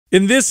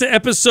In this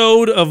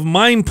episode of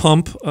Mind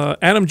Pump,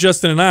 Adam,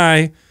 Justin, and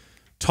I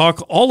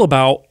talk all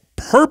about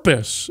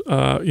purpose.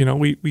 Adam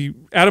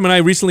and I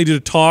recently did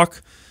a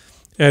talk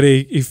at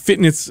a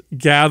fitness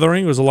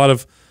gathering. There was a lot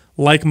of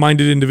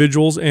like-minded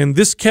individuals, and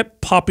this kept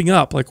popping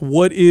up. Like,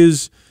 what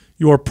is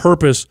your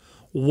purpose?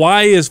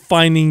 Why is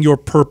finding your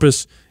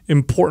purpose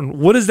important?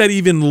 What does that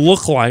even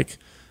look like?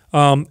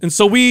 And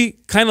so we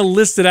kind of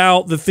listed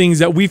out the things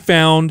that we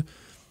found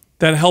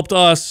that helped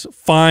us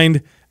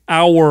find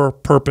our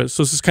purpose.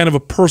 So this is kind of a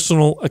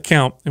personal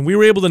account, and we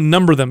were able to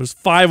number them. There's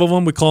 5 of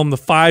them. We call them the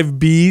 5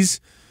 B's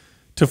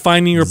to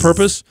finding your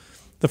purpose.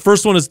 The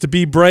first one is to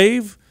be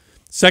brave.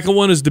 Second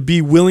one is to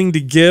be willing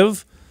to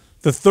give.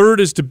 The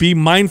third is to be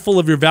mindful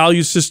of your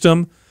value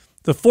system.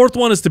 The fourth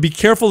one is to be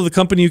careful of the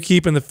company you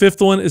keep. And the fifth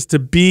one is to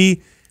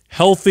be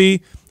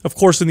healthy. Of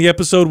course, in the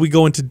episode, we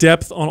go into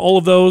depth on all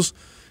of those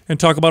and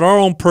talk about our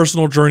own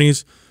personal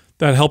journeys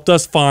that helped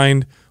us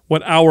find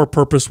what our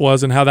purpose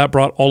was and how that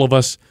brought all of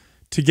us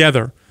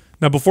together.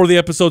 Now, before the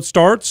episode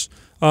starts,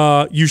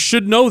 you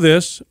should know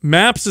this.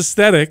 MAPS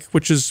Aesthetic,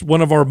 which is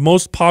one of our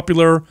most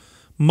popular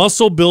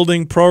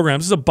muscle-building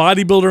programs. This is a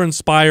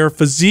bodybuilder-inspired,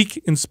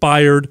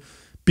 physique-inspired,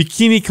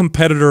 bikini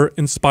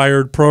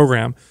competitor-inspired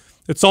program.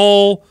 It's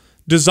all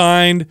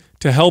designed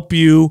to help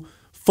you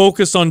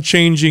focus on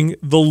changing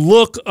the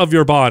look of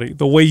your body,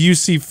 the way you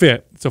see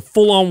fit. It's a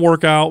full-on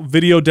workout,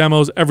 video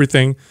demos,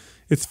 everything.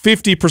 It's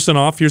 50%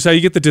 off. Here's how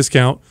you get the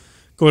discount.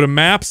 Go to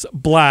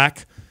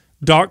mapsblack.com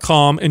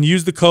and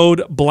use the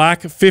code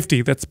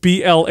BLACK50. That's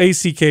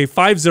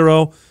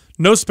BLACK50,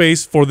 no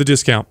space for the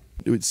discount.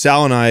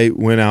 Sal and I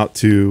went out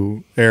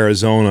to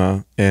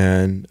Arizona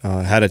and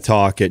had a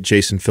talk at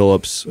Jason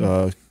Phillips'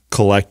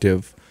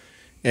 collective.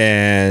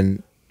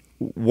 And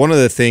one of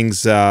the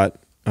things that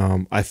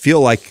I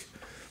feel like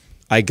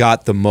I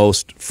got the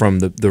most from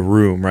the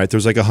room, right?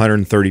 There's like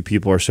 130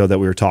 people or so that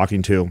we were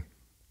talking to.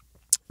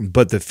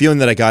 But the feeling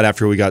that I got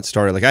after we got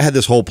started, like I had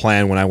this whole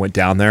plan when I went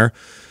down there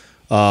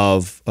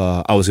of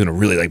I was going to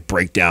really like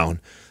break down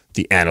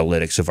the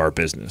analytics of our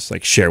business,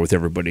 like share with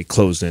everybody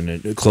closing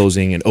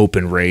and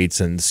open rates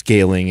and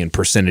scaling and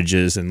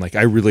percentages. And like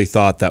I really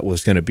thought that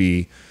was going to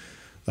be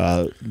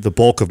the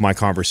bulk of my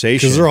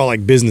conversation. Because they're all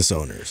like business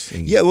owners.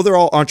 Yeah, well, they're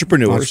all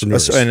entrepreneurs and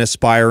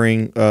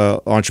aspiring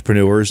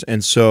entrepreneurs.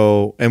 And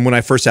so, and when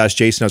I first asked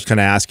Jason, I was kind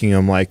of asking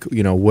him like,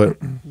 you know,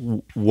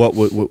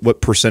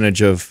 what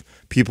percentage of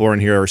people are in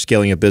here are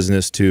scaling a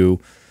business to,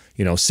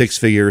 you know, 6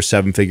 figures,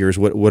 7 figures?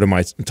 What am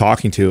I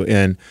talking to?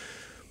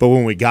 But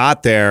when we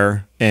got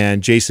there,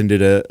 and Jason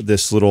did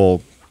this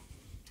little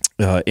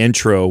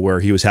intro where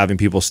he was having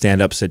people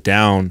stand up, sit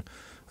down,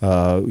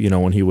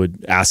 when he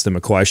would ask them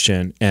a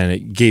question, and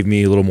it gave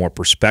me a little more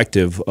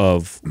perspective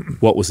of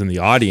what was in the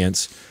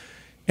audience.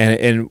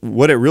 And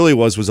what it really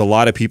was a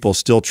lot of people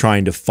still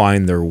trying to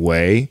find their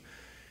way.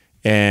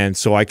 And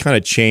so I kind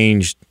of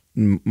changed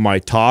my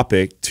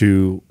topic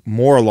to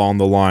more along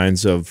the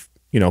lines of,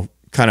 you know,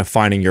 kind of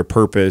finding your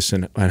purpose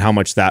and how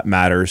much that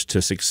matters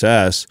to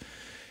success.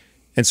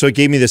 And so it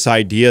gave me this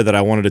idea that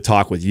I wanted to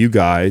talk with you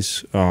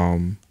guys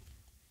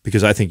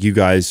because I think you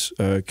guys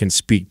can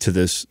speak to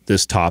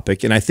this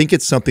topic. And I think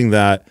it's something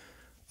that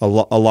a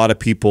lot of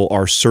people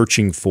are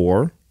searching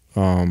for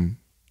in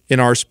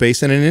our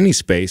space and in any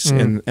space.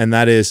 And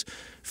that is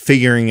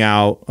figuring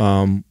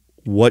out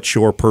what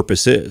your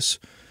purpose is.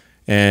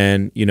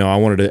 And, you know, I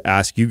wanted to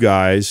ask you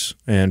guys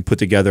and put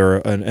together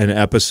an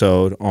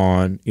episode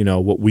on, you know,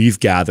 what we've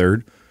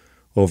gathered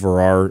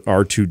over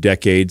our 2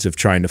 decades of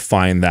trying to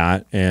find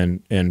that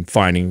and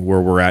finding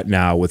where we're at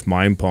now with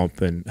Mind Pump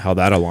and how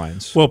that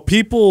aligns. Well,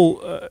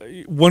 people,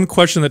 one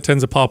question that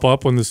tends to pop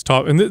up on this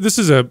topic, and this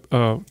is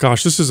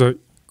this is a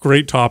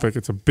great topic.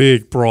 It's a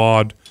big,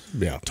 broad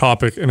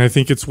topic, and I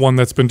think it's one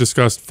that's been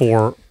discussed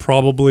for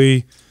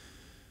probably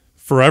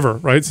forever,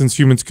 right? Since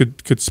humans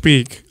could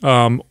speak.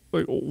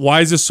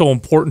 Why is this so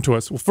important to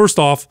us? Well, first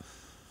off,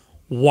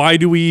 why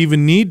do we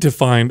even need to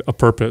find a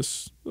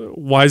purpose?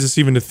 Why is this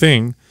even a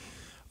thing?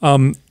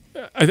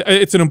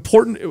 It's an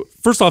important.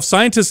 First off,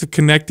 scientists have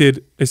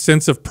connected a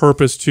sense of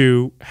purpose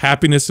to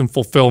happiness and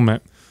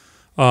fulfillment.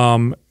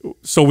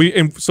 So we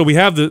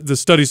have the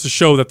studies to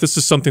show that this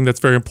is something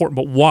that's very important.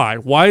 But why?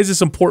 Why is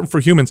this important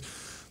for humans?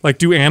 Like,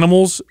 do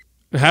animals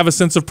have a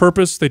sense of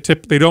purpose? They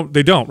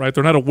don't, right?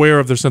 They're not aware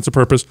of their sense of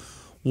purpose.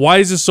 Why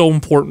is this so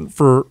important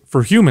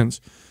for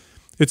humans?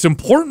 It's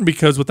important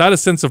because without a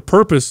sense of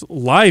purpose,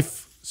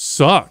 life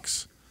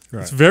sucks.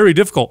 Right. It's very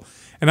difficult.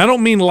 And I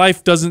don't mean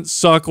life doesn't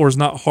suck or is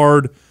not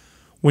hard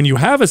when you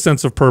have a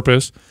sense of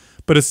purpose,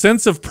 but a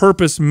sense of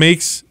purpose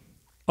makes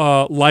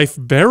life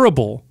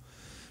bearable.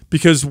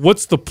 Because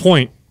what's the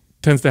point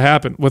tends to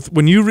happen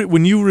when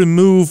you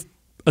remove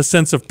a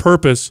sense of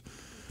purpose,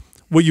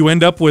 what you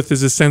end up with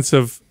is a sense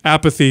of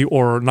apathy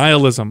or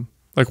nihilism.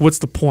 Like, what's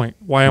the point?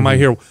 Why am I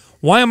here?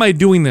 Why am I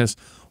doing this?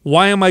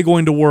 Why am I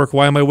going to work?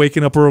 Why am I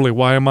waking up early?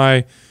 Why am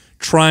I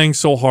trying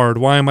so hard?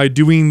 Why am I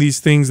doing these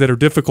things that are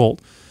difficult?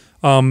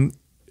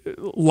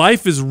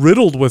 Life is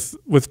riddled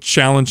with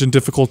challenge and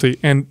difficulty,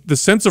 and the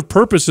sense of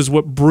purpose is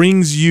what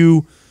brings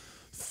you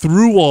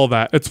through all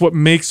that. It's what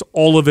makes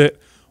all of it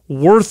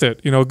worth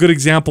it. A good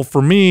example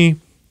for me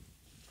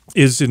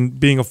is in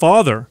being a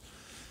father.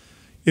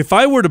 If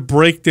I were to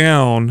break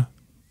down,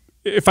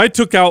 if I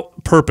took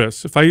out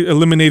purpose, if I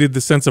eliminated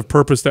the sense of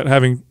purpose that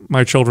having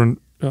my children,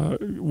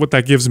 what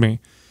that gives me,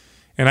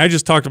 and I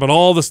just talked about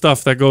all the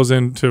stuff that goes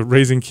into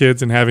raising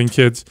kids and having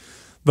kids,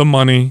 the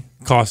money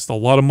costs a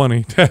lot of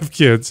money to have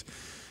kids,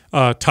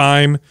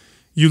 time,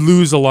 you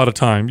lose a lot of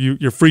time.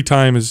 Your free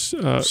time is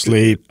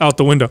sleep out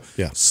the window.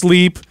 Yeah.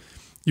 Sleep,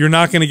 you're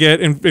not going to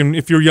get, and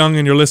if you're young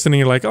and you're listening,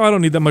 you're like, oh, I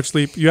don't need that much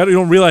sleep. You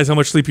don't realize how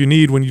much sleep you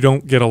need when you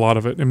don't get a lot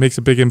of it. It makes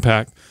a big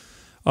impact.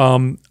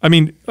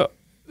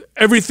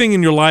 Everything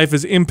in your life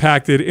is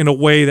impacted in a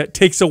way that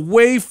takes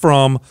away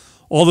from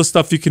all the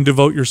stuff you can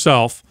devote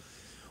yourself.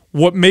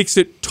 What makes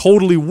it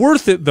totally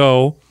worth it,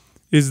 though,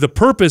 is the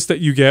purpose that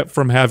you get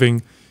from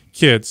having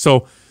kids.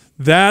 So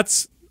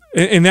that's,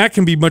 and that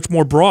can be much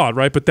more broad,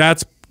 right? But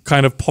that's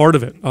kind of part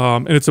of it.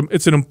 And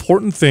it's an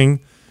important thing,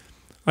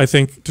 I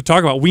think, to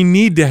talk about. We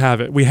need to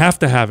have it. We have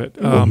to have it.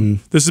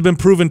 This has been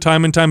proven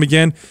time and time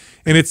again,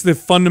 and it's the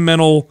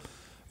fundamental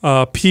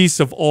piece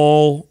of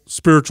all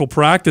spiritual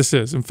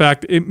practices. In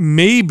fact, it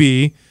may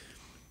be,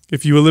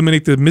 if you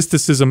eliminate the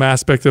mysticism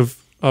aspect of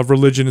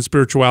religion and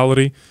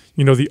spirituality,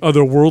 the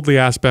otherworldly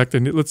aspect,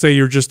 and let's say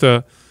you're just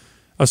a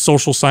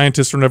social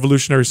scientist or an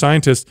evolutionary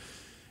scientist,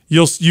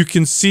 you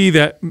can see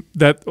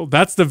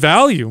that's the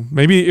value.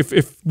 Maybe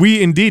if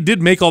we indeed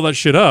did make all that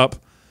shit up,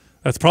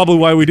 that's probably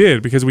why we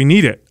did, because we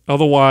need it.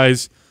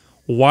 Otherwise,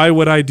 why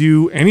would I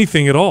do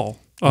anything at all?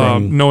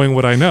 Knowing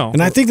what I know.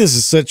 And I think this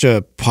is such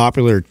a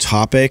popular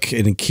topic,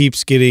 and it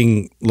keeps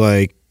getting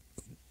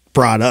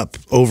brought up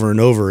over and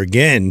over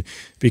again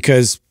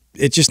because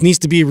it just needs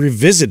to be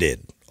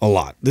revisited a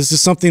lot. This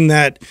is something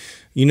that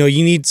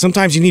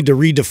sometimes you need to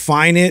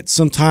redefine it.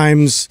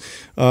 Sometimes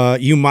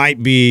you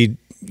might be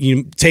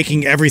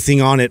taking everything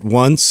on at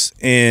once,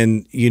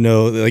 and you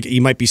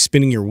might be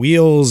spinning your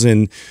wheels,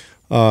 and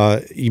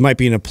you might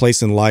be in a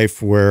place in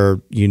life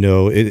where you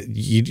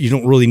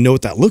don't really know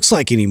what that looks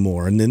like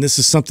anymore. And then this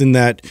is something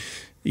that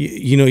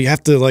you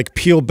have to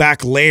peel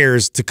back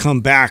layers to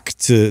come back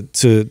to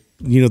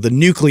the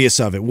nucleus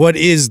of it. What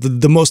is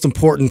the most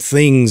important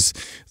things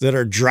that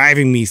are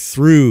driving me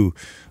through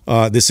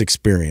this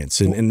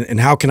experience, and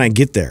how can I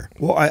get there?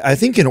 Well, I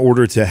think in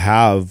order to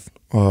have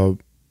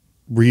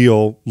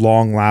real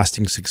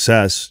long-lasting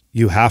success,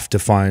 you have to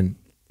find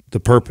the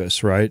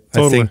purpose, right?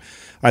 Totally.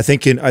 I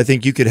think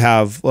you could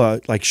have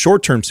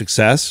short-term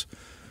success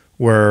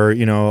where,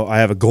 I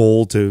have a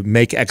goal to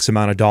make X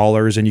amount of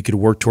dollars and you could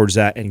work towards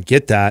that and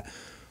get that.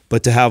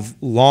 But to have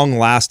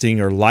long-lasting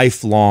or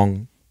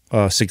lifelong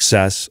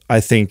success,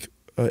 I think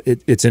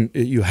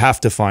you have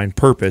to find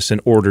purpose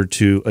in order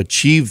to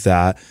achieve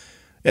that.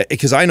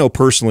 Because I know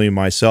personally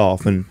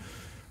myself, and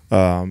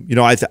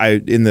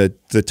I in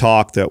the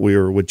talk that we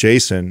were with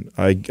Jason,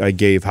 I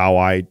gave how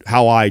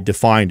I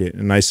defined it,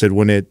 and I said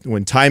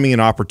when timing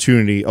and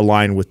opportunity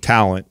align with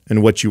talent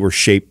and what you were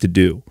shaped to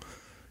do,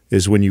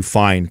 is when you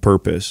find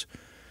purpose.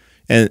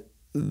 And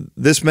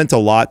this meant a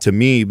lot to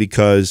me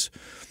because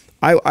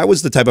I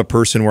was the type of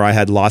person where I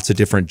had lots of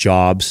different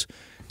jobs,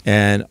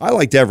 and I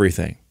liked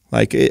everything.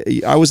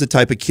 I was the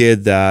type of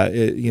kid that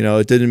it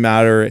didn't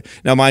matter.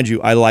 Now, mind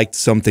you, I liked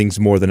some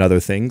things more than other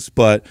things,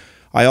 but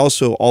I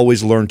also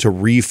always learned to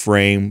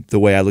reframe the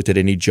way I looked at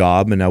any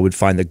job, and I would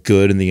find the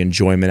good and the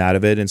enjoyment out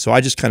of it. And so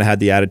I just kind of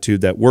had the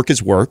attitude that work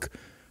is work,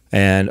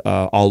 and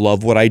I'll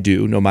love what I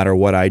do no matter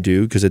what I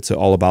do, because it's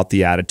all about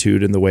the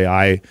attitude and the way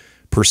I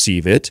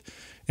perceive it.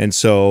 And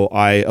so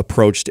I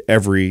approached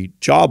every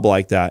job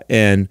like that.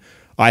 And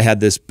I had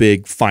this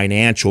big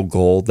financial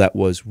goal that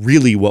was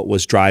really what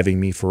was driving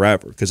me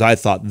forever, because I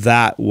thought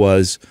that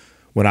was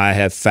when I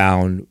have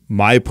found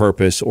my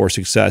purpose or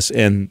success.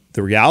 And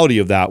the reality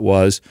of that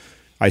was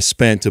I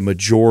spent a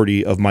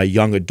majority of my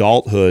young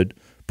adulthood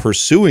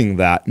pursuing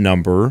that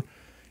number.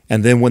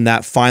 And then when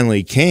that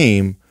finally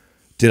came,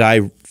 did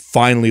I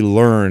finally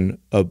learn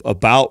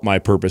about my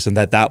purpose and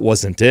that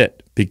wasn't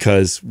it.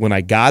 Because when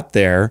I got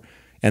there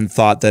and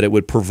thought that it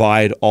would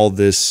provide all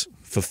this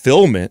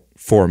fulfillment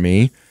for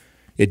me,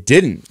 it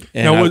didn't.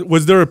 And now,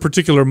 was there a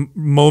particular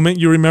moment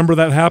you remember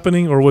that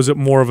happening, or was it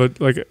more of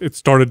it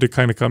started to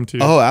kind of come to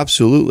you? Oh,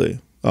 absolutely.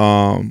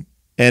 And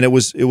it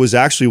was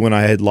actually when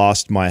I had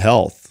lost my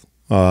health,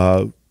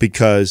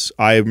 because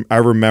I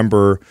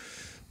remember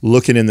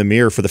looking in the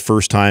mirror for the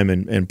first time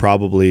in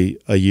probably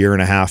a year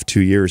and a half,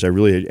 2 years. And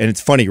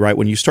it's funny, right?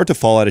 When you start to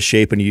fall out of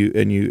shape and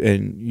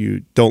you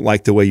don't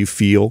like the way you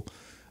feel,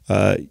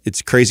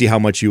 it's crazy how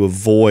much you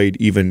avoid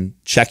even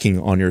checking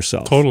on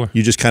yourself. Totally.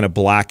 You just kind of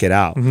black it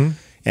out. Mm-hmm.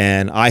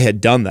 And I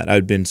had done that.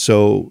 I'd been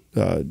so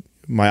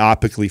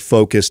myopically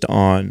focused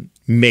on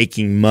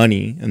making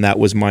money, and that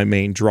was my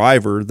main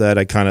driver, that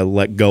I kind of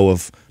let go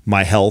of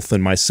my health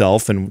and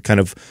myself and kind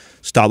of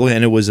stopped looking.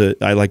 And it was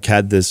I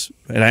had this,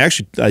 and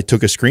I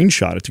took a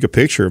screenshot. I took a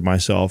picture of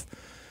myself.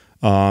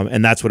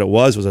 And that's what it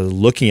was I was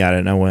looking at it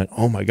and I went,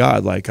 oh my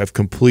God, I've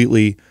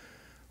completely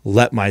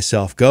let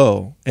myself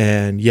go.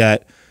 And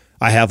yet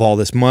I have all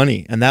this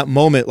money. And that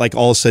moment, like,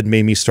 all of a sudden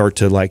made me start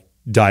to like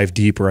dive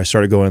deeper. I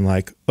started going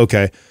like,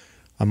 okay,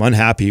 I'm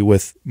unhappy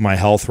with my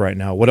health right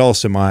now. What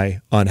else am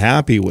I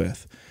unhappy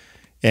with?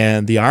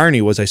 And the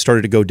irony was I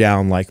started to go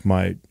down like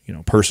my,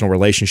 personal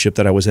relationship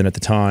that I was in at the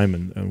time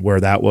and where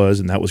that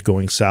was, and that was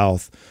going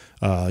south.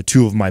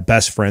 Two of my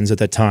best friends at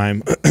that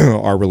time,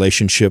 our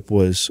relationship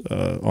was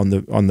on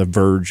the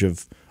verge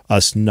of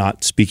us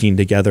not speaking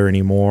together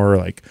anymore.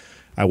 Like,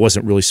 I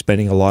wasn't really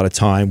spending a lot of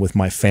time with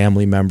my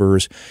family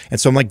members. And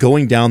so I'm like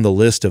going down the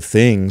list of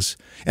things.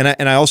 And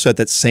I also at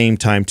that same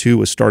time too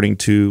was starting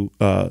to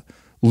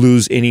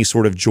lose any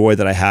sort of joy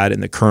that I had in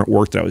the current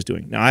work that I was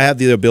doing. Now I have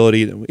the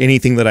ability,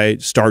 anything that I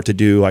start to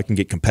do, I can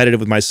get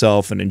competitive with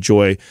myself and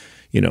enjoy,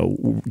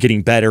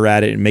 getting better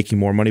at it and making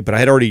more money. But I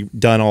had already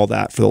done all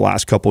that for the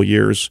last couple of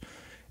years,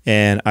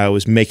 and I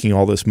was making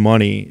all this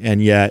money,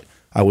 and yet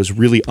I was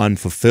really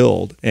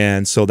unfulfilled.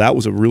 And so that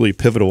was a really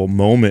pivotal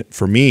moment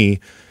for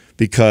me,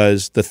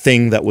 because the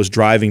thing that was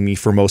driving me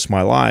for most of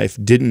my life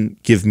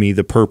didn't give me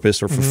the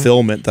purpose or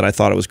fulfillment that I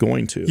thought it was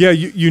going to. Yeah,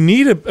 you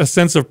need a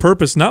sense of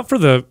purpose, not for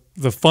the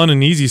fun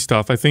and easy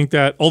stuff. I think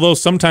that, although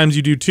sometimes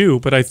you do too,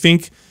 but I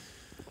think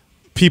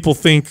people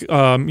think,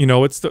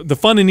 it's the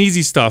fun and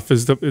easy stuff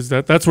that's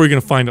where you're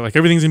going to find it. Like,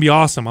 everything's going to be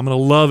awesome. I'm going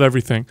to love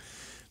everything.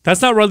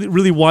 That's not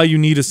really why you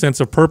need a sense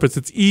of purpose.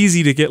 It's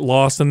easy to get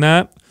lost in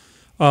that.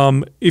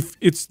 If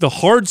it's the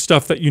hard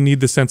stuff that you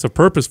need the sense of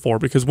purpose for,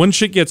 because when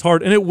shit gets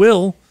hard, and it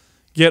will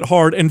get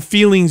hard, and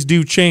feelings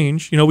do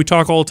change. We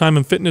talk all the time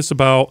in fitness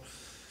about,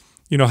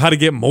 how to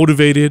get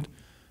motivated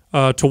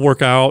to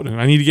work out, and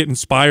I need to get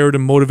inspired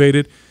and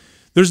motivated.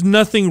 There's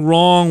nothing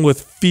wrong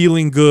with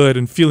feeling good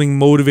and feeling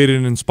motivated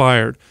and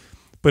inspired.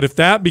 But if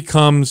that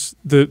becomes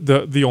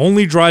the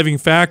only driving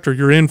factor,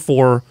 you're in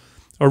for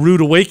a rude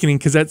awakening,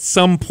 because at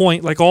some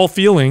point, like all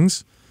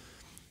feelings,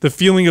 the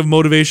feeling of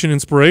motivation,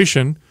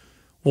 inspiration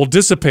will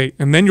dissipate,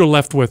 and then you're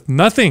left with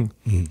nothing.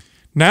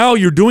 Now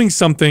you're doing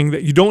something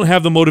that you don't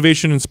have the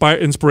motivation,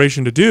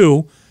 inspiration to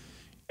do,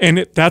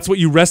 and that's what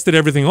you rested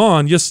everything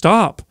on. You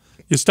stop.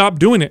 You stop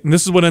doing it, and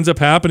this is what ends up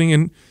happening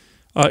in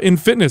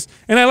fitness.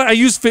 And I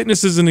use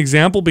fitness as an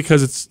example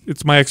because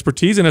it's my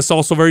expertise, and it's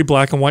also very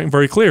black and white and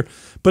very clear.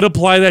 But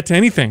apply that to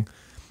anything.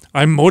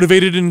 I'm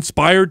motivated and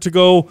inspired to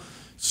go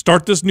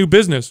start this new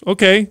business.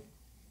 Okay,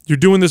 you're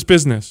doing this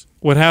business.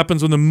 What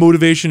happens when the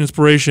motivation,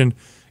 inspiration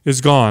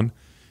is gone?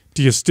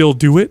 Do you still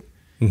do it?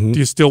 Do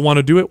you still want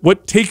to do it?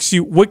 What keeps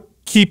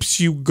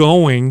you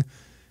going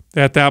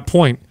at that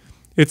point?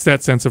 It's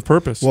that sense of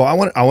purpose. Well,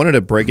 I wanted to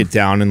break it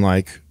down in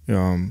like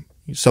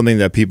something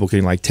that people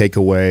can like take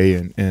away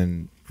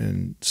and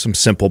some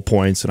simple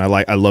points. And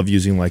I love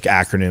using like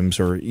acronyms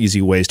or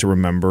easy ways to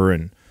remember,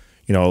 and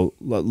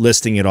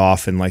listing it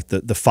off in like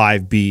the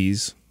 5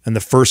 B's. And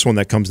the first one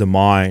that comes to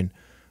mind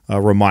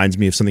reminds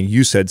me of something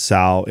you said,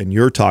 Sal, in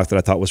your talk that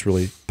I thought was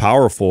really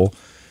powerful,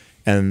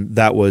 and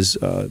that was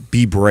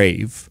be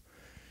brave.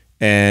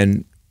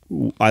 And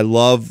I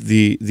love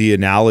the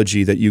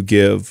analogy that you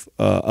give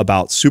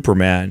about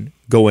Superman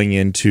going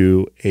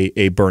into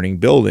a burning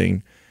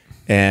building,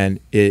 and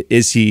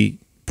is he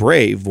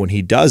brave when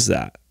he does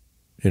that?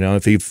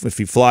 If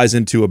he flies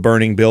into a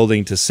burning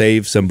building to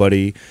save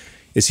somebody,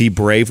 is he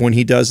brave when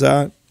he does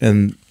that?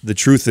 And the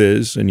truth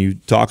is, and you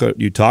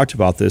talked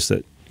about this,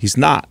 that he's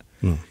not.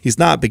 He's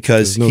not,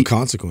 because there's no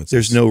consequences.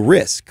 There's no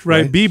risk.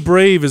 Right. Be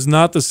brave is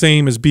not the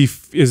same as be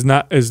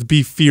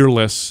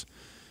fearless.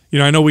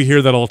 I know we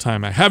hear that all the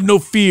time. I have no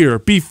fear.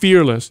 Be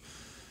fearless.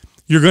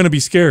 You're going to be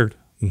scared.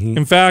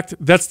 In fact,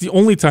 that's the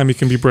only time you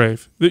can be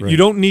brave. Right. You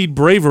don't need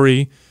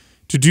bravery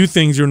to do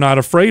things you're not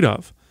afraid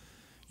of.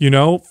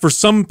 For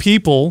some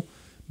people,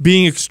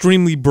 being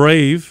extremely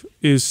brave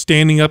is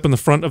standing up in the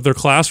front of their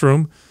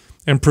classroom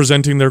and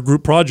presenting their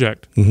group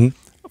project.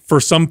 For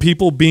some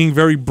people, being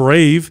very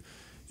brave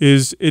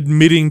is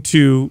admitting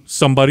to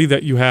somebody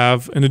that you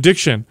have an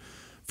addiction.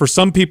 For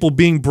some people,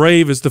 being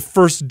brave is the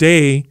first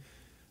day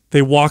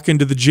they walk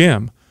into the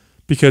gym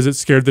because it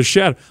scared the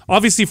shit.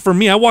 Obviously, for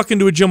me, I walk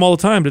into a gym all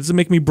the time. It doesn't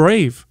make me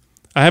brave.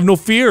 I have no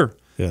fear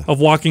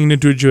of walking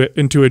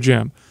into a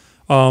gym.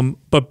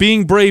 But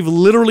being brave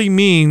literally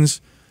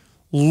means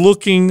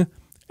looking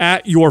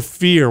at your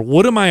fear.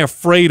 What am I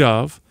afraid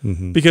of?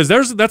 Because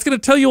that's going to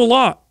tell you a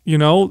lot. They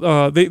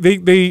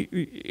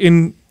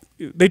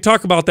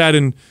talk about that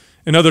in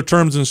other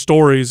terms and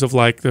stories of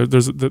like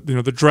there's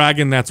the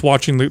dragon that's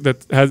watching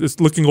is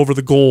looking over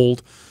the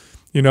gold.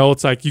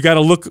 It's like you got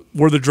to look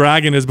where the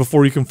dragon is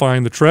before you can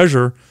find the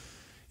treasure.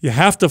 You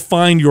have to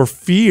find your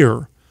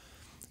fear,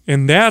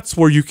 and that's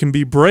where you can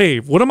be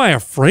brave. What am I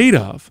afraid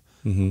of?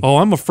 Oh,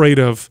 I'm afraid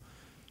of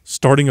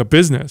starting a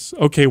business.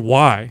 Okay,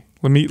 why?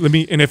 Let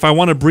me. And if I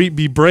want to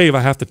be brave,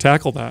 I have to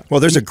tackle that. Well,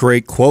 there's a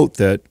great quote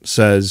that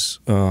says,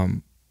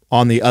 "On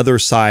the other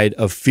side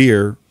of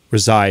fear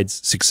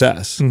resides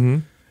success."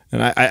 And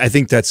I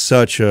think that's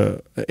such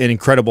an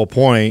incredible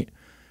point.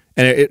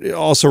 And it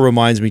also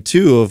reminds me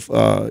too of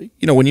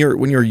when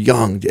you're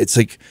young, it's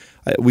like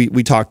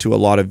we talked to a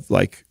lot of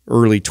like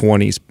early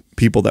 20s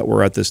people that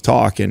were at this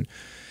talk, and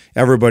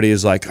everybody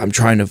is like, I'm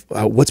trying to,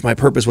 what's my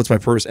purpose? What's my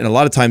purpose? And a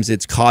lot of times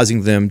it's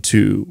causing them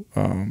to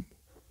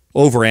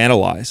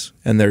overanalyze,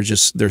 and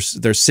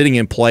they're sitting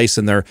in place,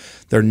 and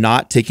they're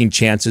not taking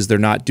chances. They're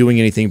not doing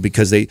anything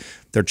because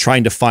they're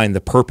trying to find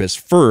the purpose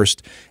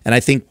first. And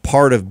I think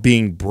part of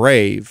being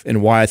brave,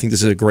 and why I think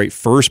this is a great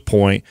first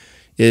point,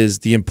 is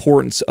the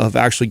importance of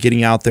actually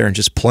getting out there and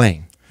just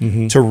playing.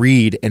 To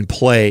read and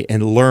play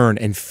and learn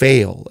and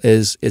fail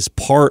is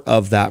part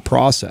of that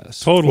process.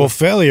 Totally. Well,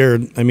 failure,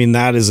 I mean,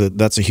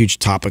 that's a huge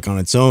topic on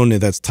its own,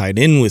 and that's tied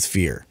in with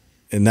fear.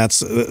 And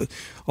that's a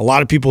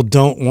lot of people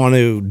don't want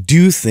to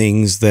do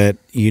things that,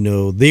 you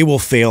know, they will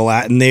fail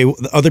at, and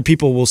other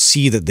people will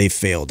see that they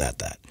failed at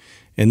that.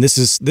 And this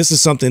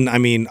is something, I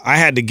mean, I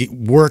had to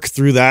work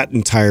through that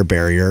entire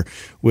barrier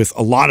with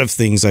a lot of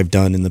things I've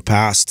done in the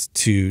past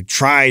to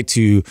try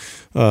to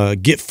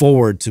get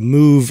forward, to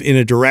move in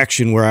a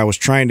direction where I was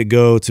trying to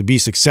go to be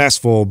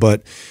successful.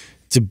 But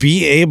to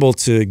be able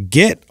to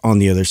get on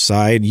the other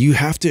side, you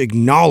have to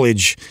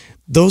acknowledge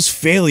those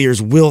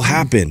failures will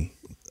happen.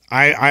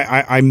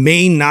 I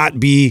may not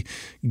be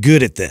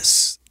good at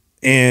this,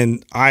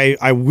 and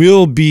I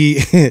will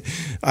be,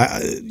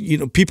 you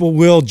know, people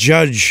will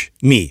judge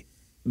me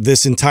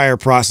this entire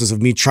process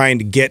of me trying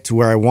to get to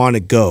where I want to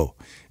go.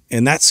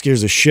 And that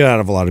scares the shit out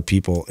of a lot of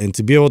people. And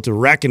to be able to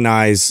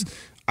recognize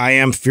I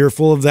am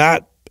fearful of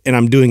that and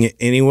I'm doing it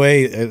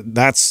anyway,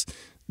 that's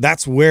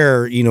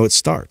where, you know, it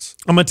starts.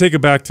 I'm going to take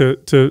it back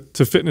to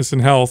fitness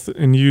and health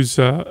and use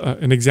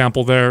an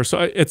example there.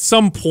 So at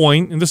some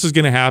point, and this is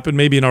going to happen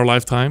maybe in our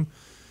lifetime,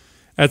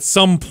 at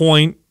some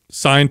point,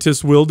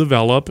 scientists will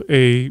develop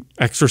a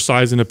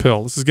exercise in a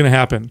pill. This is going to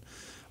happen.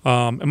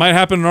 It might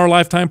happen in our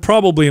lifetime,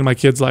 probably in my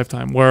kid's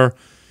lifetime, where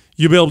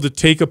you'll be able to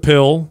take a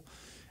pill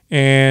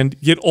and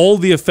get all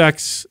the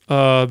effects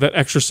that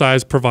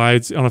exercise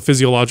provides on a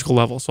physiological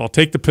level. So I'll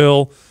take the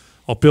pill,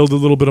 I'll build a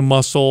little bit of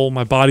muscle,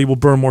 my body will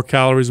burn more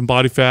calories and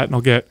body fat, and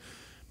I'll get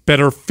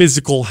better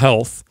physical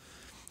health.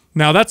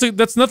 Now,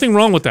 that's nothing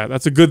wrong with that.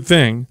 That's a good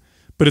thing,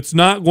 but it's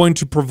not going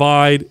to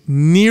provide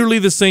nearly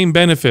the same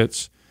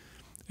benefits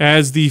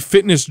as the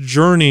fitness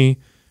journey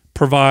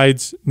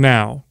provides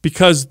now,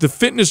 because the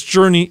fitness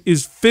journey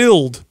is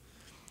filled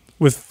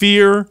with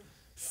fear,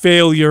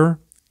 failure,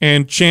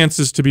 and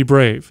chances to be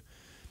brave.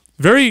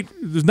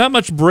 There's not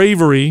much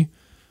bravery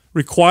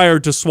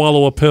required to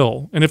swallow a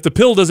pill. And if the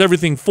pill does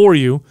everything for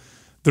you,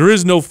 there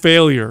is no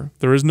failure.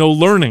 There is no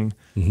learning.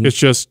 It's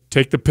just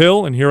take the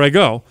pill and here I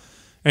go.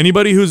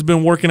 Anybody who's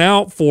been working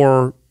out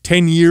for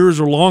 10 years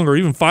or longer,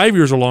 even 5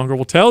 years or longer,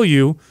 will tell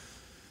you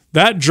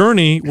that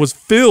journey was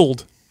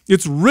filled.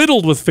 It's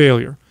riddled with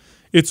failure.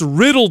 It's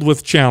riddled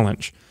with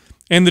challenge.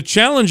 And the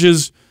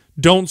challenges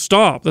don't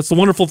stop. That's the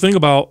wonderful thing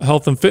about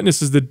health and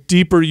fitness, is the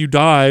deeper you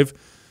dive,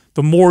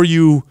 the more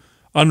you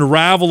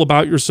unravel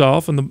about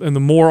yourself, and the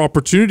more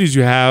opportunities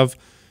you have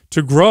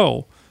to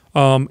grow.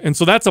 And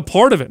so that's a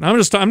part of it. And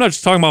I'm not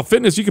just talking about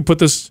fitness. You can put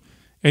this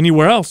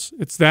anywhere else.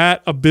 It's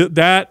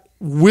that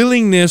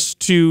willingness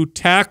to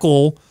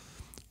tackle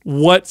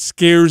what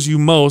scares you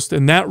most,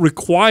 and that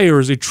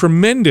requires a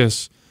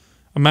tremendous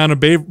amount of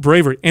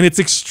bravery, and it's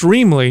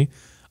extremely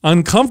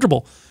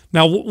uncomfortable.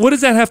 Now, what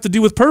does that have to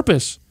do with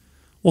purpose?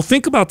 Well,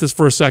 think about this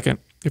for a second.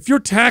 If you're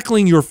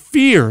tackling your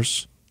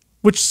fears,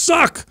 which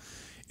suck,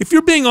 if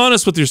you're being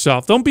honest with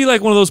yourself, don't be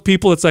like one of those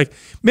people that's like,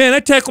 man, I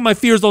tackle my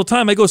fears all the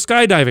time. I go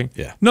skydiving.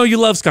 Yeah. No, you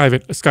love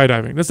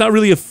skydiving. That's not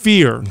really a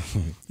fear.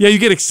 Yeah, you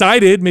get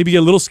excited, maybe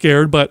a little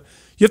scared, but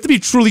you have to be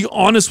truly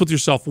honest with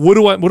yourself. What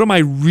am I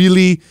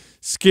really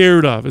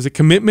scared of? Is it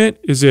commitment?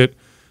 Is it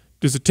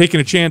taking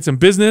a chance in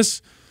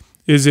business?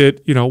 Is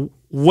it, you know,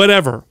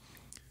 whatever?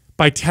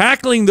 By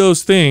tackling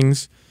those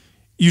things,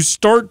 you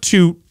start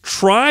to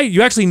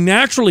you actually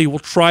naturally will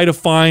try to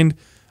find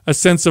a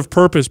sense of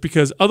purpose,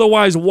 because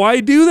otherwise, why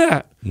do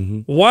that?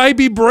 Why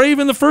be brave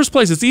in the first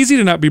place? It's easy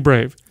to not be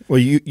brave. Well,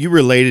 you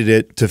related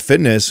it to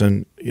fitness,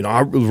 and you know,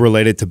 I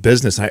related it to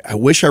business. I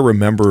wish I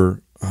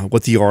remember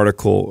what the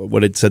article,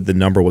 what it said the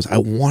number was. I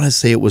want to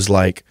say it was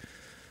like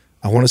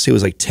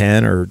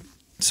 10 or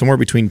somewhere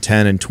between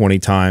 10 and 20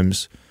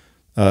 times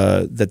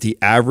that the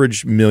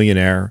average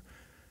millionaire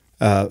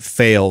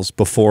fails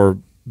before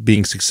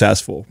being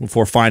successful,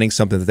 before finding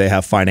something that they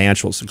have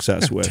financial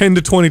success with. 10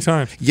 to 20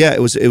 times. Yeah, it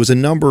was a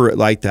number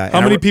like that.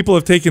 How many people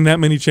have taken that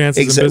many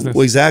chances in business?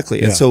 Well, exactly.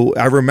 Yeah. And so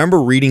I remember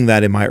reading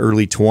that in my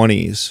early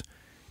 20s,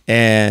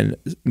 and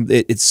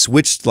it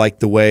switched like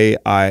the way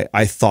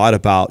I thought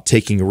about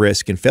taking a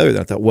risk and failure. And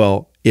I thought,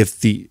 well, if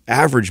the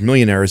average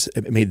millionaires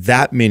made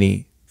that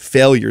many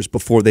failures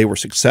before they were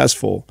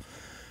successful,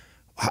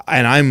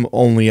 and I'm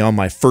only on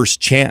my first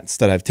chance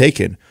that I've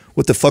taken,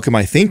 what the fuck am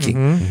I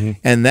thinking?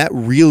 And that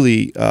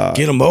really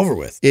get them over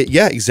with.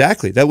 Yeah,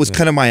 exactly. That was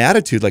kind of my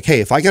attitude. Like, hey,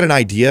 if I got an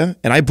idea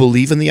and I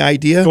believe in the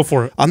idea, go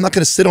for it. I'm not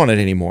going to sit on it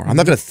anymore. I'm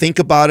not going to think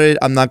about it.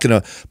 I'm not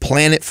going to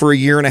plan it for a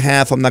year and a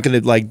half. I'm not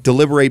going to like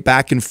deliberate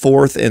back and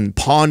forth and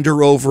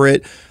ponder over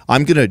it.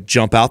 I'm going to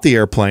jump out the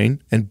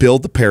airplane and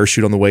build the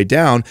parachute on the way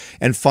down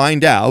and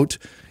find out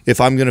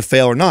if I'm going to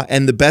fail or not.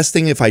 And the best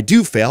thing, if I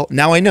do fail,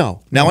 now I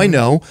know. Now I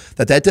know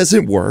that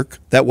doesn't work.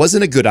 That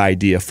wasn't a good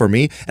idea for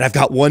me. And I've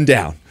got one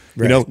down.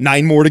 Right. You know,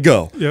 9 more to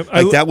go. Yep.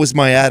 That was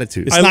my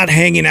attitude. It's not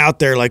hanging out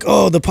there like,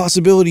 oh, the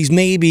possibilities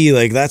maybe.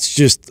 Like, that's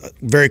just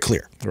very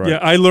clear. Right. Yeah,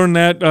 I learned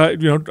that.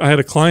 I had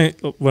a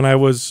client when I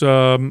was,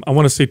 I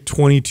want to say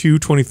 22,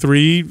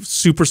 23,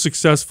 super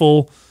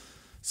successful,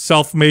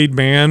 self-made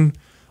man,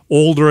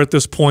 older at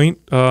this point.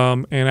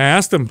 And I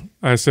asked him,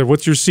 I said,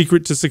 what's your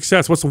secret to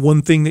success? What's the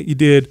one thing that you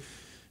did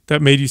that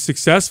made you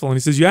successful? And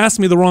he says, you asked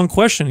me the wrong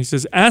question. He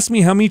says, ask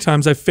me how many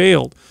times I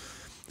failed.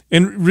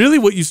 And really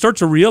what you start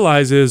to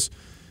realize is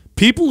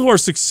people who are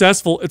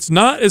successful, it's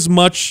not as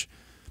much,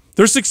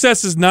 their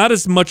success is not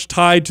as much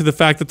tied to the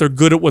fact that they're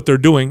good at what they're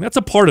doing. That's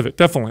a part of it,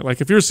 definitely.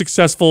 Like if you're a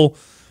successful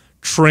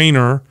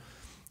trainer,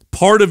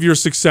 part of your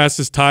success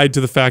is tied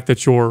to the fact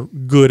that you're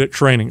good at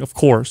training, of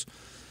course.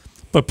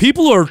 But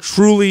people who are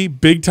truly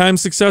big-time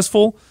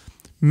successful,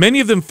 many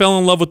of them fell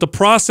in love with the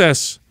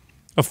process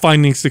of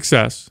finding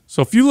success.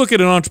 So if you look at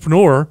an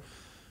entrepreneur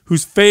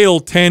who's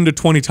failed 10 to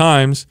 20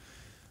 times,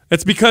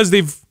 it's because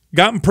they've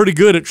gotten pretty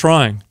good at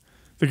trying.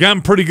 They've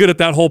gotten pretty good at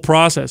that whole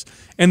process.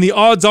 And the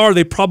odds are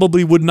they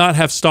probably would not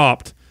have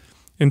stopped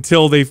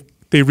until they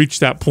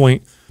reached that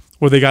point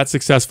where they got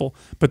successful.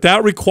 But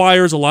that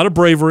requires a lot of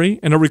bravery,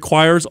 and it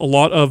requires a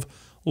lot of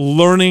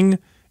learning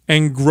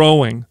and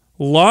growing.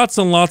 Lots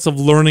and lots of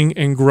learning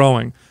and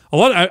growing.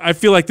 I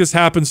feel like this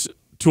happens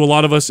to a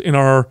lot of us in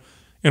our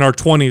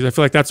 20s. I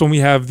feel like that's when we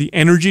have the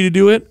energy to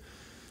do it.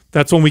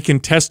 That's when we can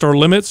test our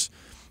limits.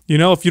 You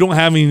know, if you don't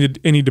have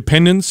any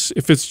dependents,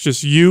 if it's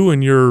just you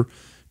and you're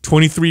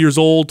 23 years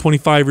old,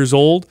 25 years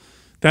old,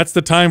 that's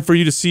the time for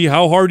you to see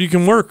how hard you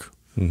can work.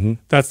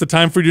 That's the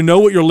time for you to know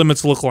what your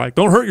limits look like.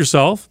 Don't hurt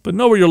yourself, but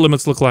know what your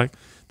limits look like.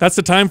 That's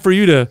the time for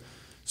you to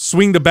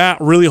swing the bat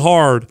really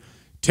hard,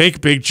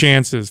 take big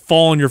chances,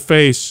 fall on your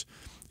face.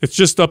 It's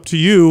just up to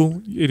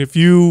you. And if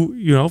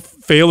you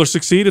fail or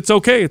succeed, it's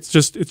okay. It's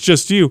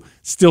just you.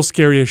 Still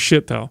scary as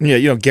shit though.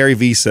 Yeah, Gary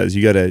Vee says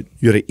you gotta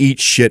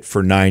eat shit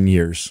for 9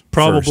 years.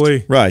 Probably.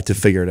 First, right, to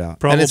figure it out.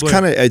 Probably. And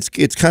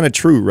it's kind of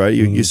true, right?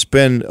 You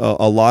spend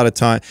a lot of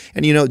time,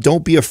 and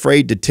don't be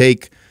afraid to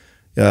take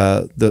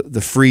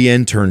the free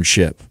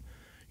internship,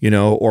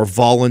 or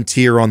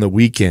volunteer on the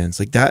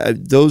weekends. Like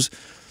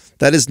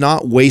that is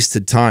not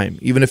wasted time.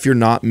 Even if you're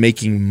not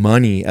making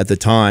money at the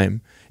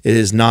time, it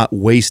is not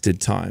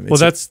wasted time. Well,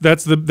 that's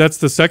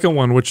the second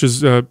one, which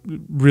is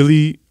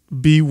really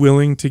be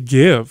willing to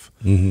give,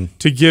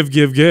 to give.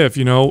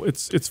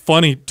 It's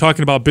funny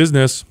talking about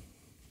business.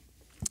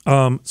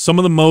 Some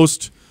of the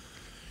most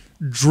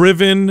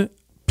driven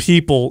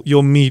people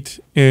you'll meet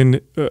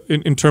in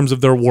terms of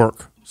their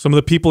work. Some of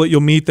the people that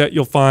you'll meet that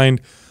you'll find,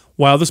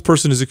 wow, this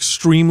person is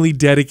extremely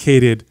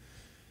dedicated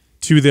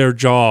to their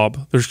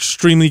job. They're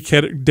extremely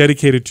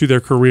dedicated to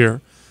their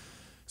career.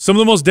 Some of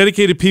the most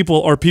dedicated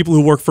people are people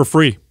who work for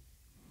free.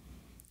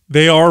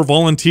 They are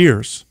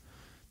volunteers.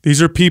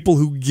 These are people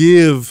who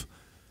give.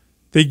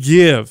 They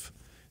give.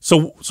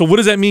 So what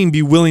does that mean,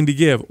 be willing to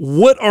give?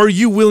 What are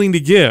you willing to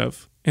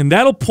give? And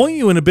that'll point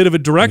you in a bit of a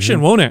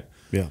direction, won't it?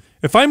 Yeah.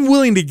 If I'm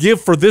willing to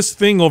give for this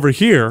thing over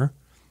here,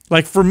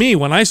 like for me,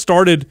 when I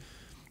started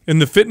in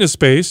the fitness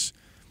space,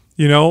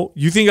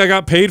 you think I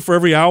got paid for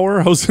every hour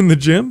I was in the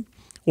gym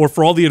or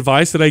for all the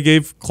advice that I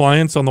gave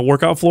clients on the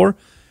workout floor?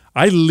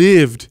 I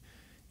lived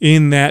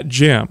in that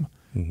gym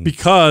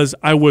because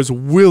I was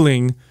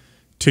willing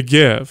to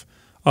give.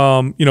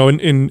 I think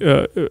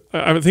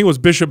it was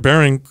Bishop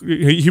Barron,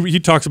 he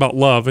talks about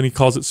love and he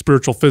calls it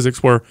spiritual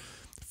physics, where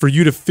for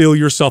you to fill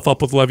yourself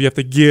up with love, you have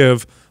to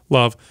give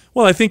love.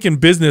 Well, I think in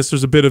business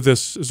there's a bit of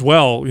this as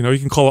well. You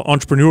can call it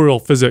entrepreneurial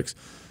physics.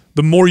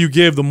 The more you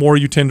give, the more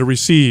you tend to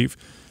receive.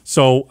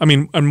 So, I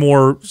mean, in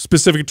more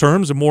specific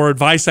terms, the more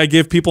advice I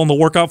give people on the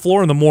workout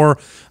floor and the more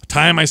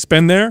time I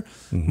spend there,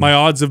 my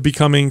odds of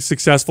becoming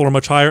successful are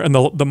much higher, and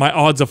my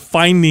odds of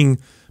finding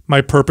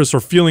my purpose or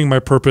feeling my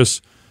purpose,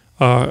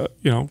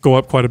 go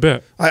up quite a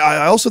bit.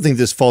 I also think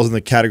this falls in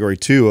the category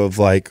too of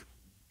like,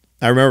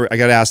 I remember I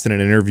got asked in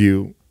an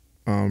interview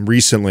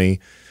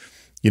recently,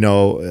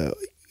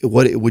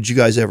 what would you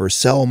guys ever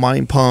sell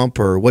Mind Pump,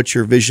 or what's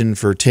your vision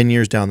for 10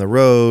 years down the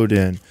road?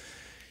 And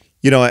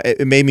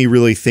it made me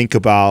really think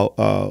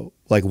about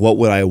like what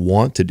would I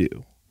want to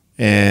do,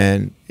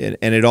 and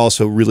it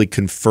also really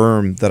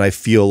confirmed that I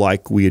feel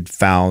like we had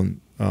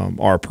found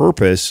our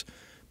purpose,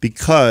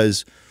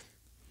 because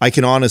I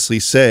can honestly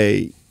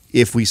say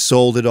if we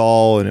sold it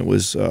all and it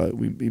was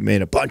we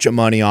made a bunch of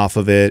money off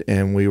of it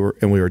and we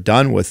were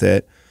done with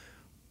it,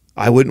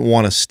 I wouldn't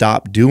want to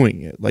stop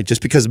doing it. Like,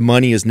 just because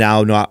money is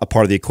now not a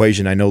part of the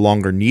equation, I no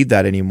longer need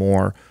that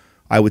anymore.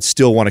 I would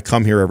still want to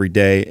come here every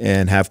day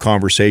and have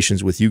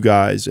conversations with you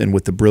guys and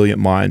with the brilliant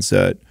minds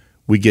that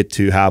we get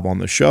to have on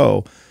the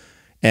show.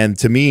 And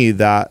to me,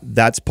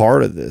 that's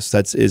part of this.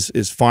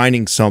 Is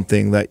finding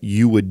something that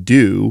you would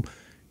do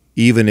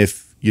even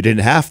if you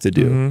didn't have to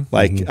do.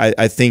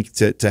 I think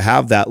to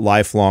have that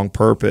lifelong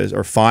purpose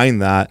or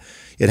find that,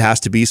 it has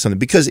to be something,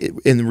 because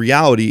in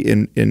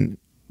reality,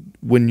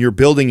 when you're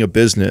building a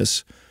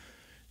business,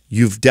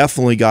 you've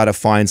definitely got to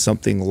find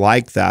something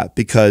like that,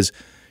 because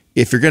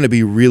if you're going to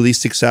be really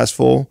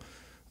successful,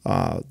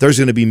 there's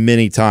going to be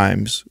many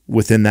times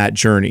within that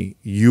journey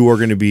you are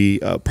going to be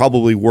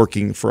probably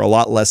working for a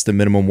lot less than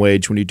minimum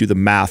wage when you do the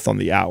math on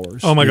the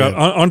hours. Oh my God.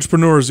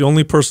 Entrepreneur is the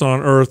only person on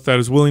earth that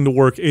is willing to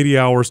work 80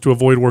 hours to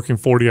avoid working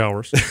 40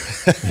 hours.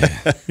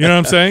 You know what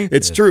I'm saying?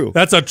 It's true.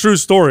 That's a true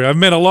story. I've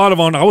met a lot of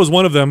I was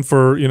one of them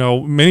for,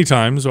 many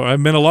times. I've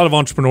met a lot of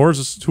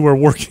entrepreneurs who are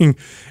working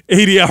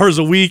 80 hours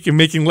a week and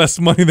making less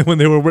money than when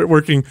they were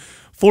working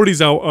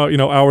 40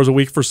 hours a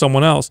week for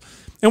someone else.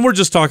 And we're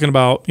just talking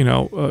about,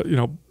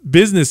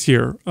 business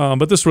here.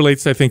 But this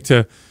relates, I think,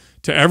 to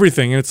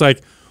everything. And it's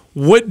like,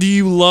 what do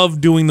you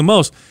love doing the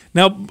most?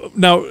 Now,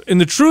 in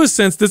the truest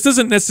sense, this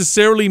doesn't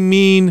necessarily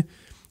mean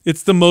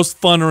it's the most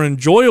fun or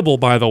enjoyable,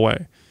 by the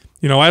way.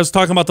 I was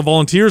talking about the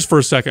volunteers for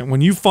a second.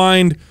 When you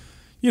find,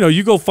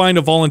 you go find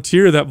a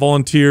volunteer that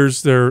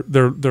volunteers their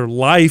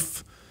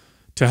life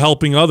to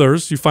helping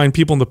others. You find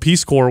people in the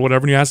Peace Corps or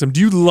whatever, and you ask them, do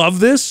you love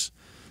this?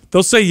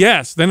 They'll say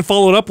yes. Then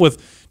follow it up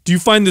with, do you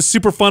find this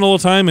super fun all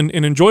the time and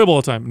enjoyable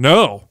all the time?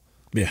 No.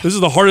 Yeah. This is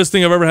the hardest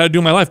thing I've ever had to do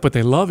in my life, but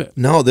they love it.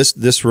 No,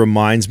 this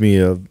reminds me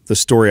of the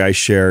story I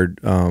shared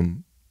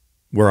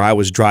where I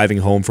was driving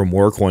home from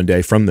work one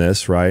day from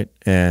this, right?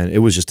 And it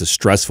was just a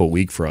stressful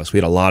week for us. We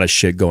had a lot of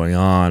shit going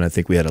on. I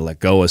think we had to let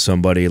go of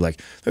somebody.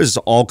 Like, there's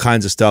all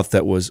kinds of stuff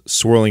that was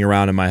swirling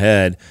around in my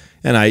head.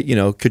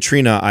 And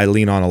Katrina, I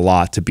lean on a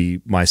lot to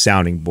be my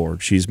sounding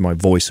board. She's my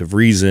voice of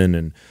reason,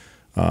 and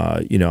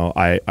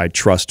I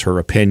trust her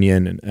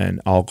opinion,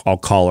 and I'll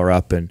call her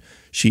up, and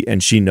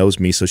she knows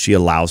me, so she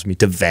allows me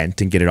to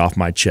vent and get it off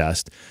my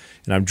chest.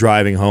 And I'm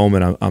driving home,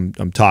 and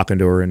I'm talking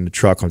to her in the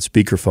truck on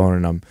speakerphone,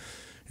 and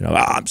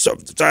I'm so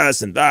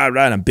stressed and blah,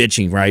 blah, and I'm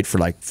bitching, right, for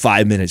like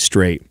 5 minutes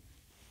straight.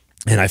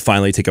 And I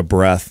finally take a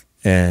breath,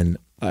 and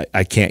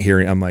I can't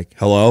hear it. I'm like,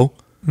 hello?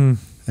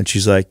 And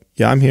she's like,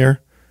 yeah, I'm here.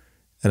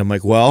 And I'm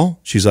like, well?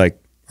 She's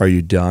like, are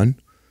you done?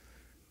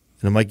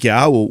 And I'm like,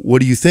 yeah, well,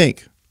 what do you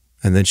think?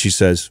 And then she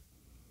says,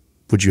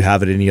 would you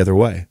have it any other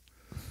way?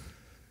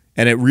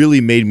 And it really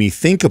made me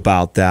think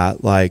about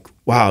that. Like,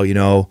 wow,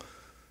 you're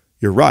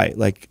right.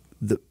 Like,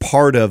 the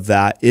part of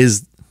that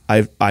is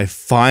I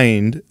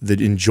find the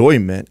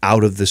enjoyment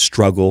out of the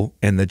struggle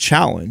and the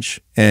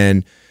challenge.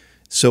 And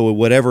so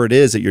whatever it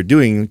is that you're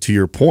doing, to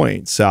your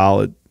point,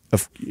 Sal,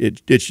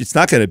 it's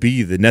not going to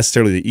be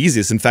necessarily the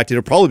easiest. In fact,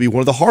 it'll probably be one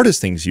of the hardest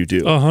things you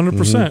do.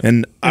 100%.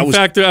 And in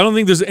fact, I don't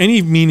think there's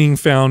any meaning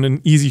found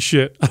in easy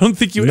shit. I don't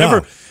think you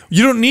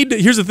don't need to.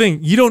 Here's the thing.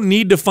 You don't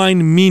need to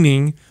find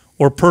meaning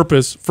or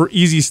purpose for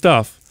easy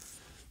stuff.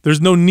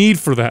 There's no need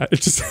for that.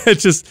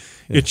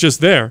 It's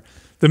just there.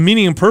 The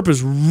meaning and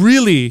purpose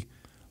really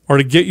are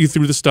to get you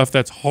through the stuff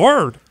that's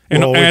hard.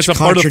 And which it's a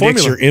part of the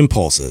contradicts formula. your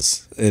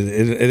impulses.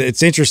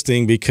 It's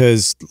interesting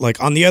because, like,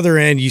 on the other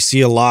end, you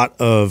see a lot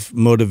of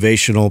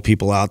motivational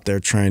people out there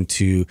trying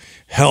to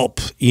help,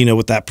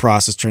 with that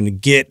process, trying to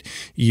get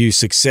you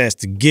success,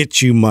 to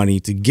get you money,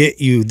 to get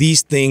you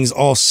these things,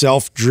 all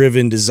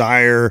self-driven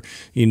desire,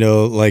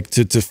 like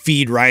to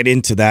feed right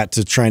into that,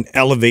 to try and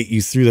elevate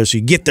you through there so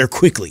you get there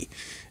quickly.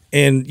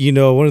 And,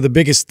 one of the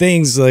biggest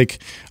things, like,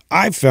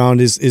 I've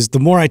found is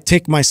the more I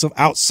take myself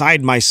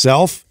outside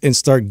myself and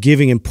start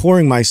giving and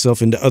pouring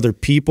myself into other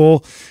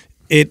people,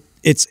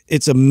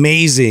 it's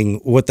amazing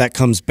what that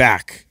comes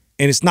back.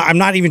 And I'm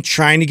not even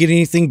trying to get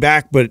anything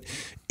back, but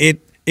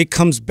it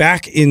comes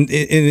back and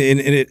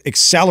it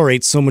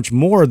accelerates so much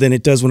more than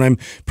it does when I'm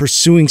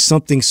pursuing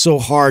something so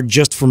hard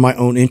just for my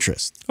own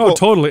interest. Oh,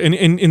 totally.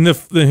 And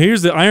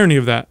here's the irony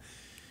of that.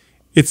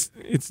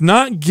 It's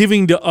not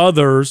giving to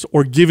others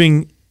or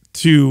giving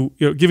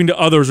to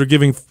others or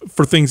giving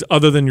for things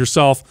other than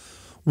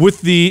yourself with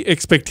the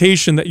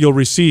expectation that you'll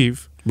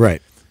receive. Right.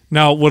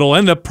 Now, what'll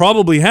end up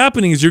probably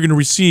happening is you're going to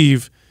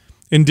receive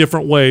in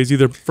different ways,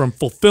 either from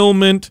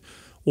fulfillment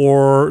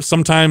or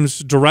sometimes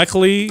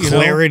directly.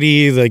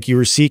 Clarity, like you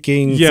were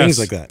seeking, things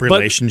like that.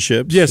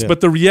 Relationships. Yes, but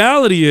the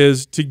reality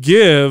is to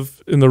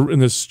give in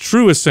this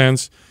truest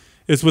sense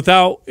is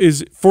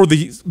for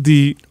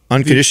the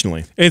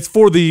unconditionally. It's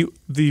for the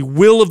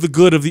will of the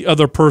good of the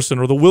other person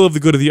or the will of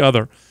the good of the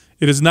other.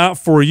 It is not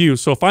for you.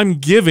 So if I'm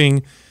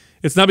giving,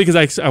 it's not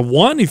because I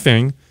want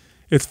anything.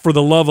 It's for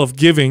the love of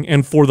giving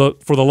and for the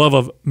love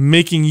of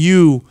making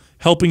you,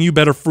 helping you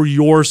better for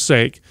your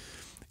sake.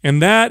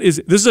 And this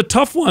is a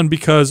tough one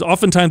because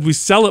oftentimes we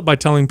sell it by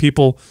telling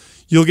people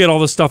you'll get all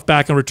this stuff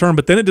back in return,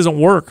 but then it doesn't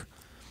work.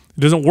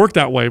 It doesn't work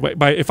that way.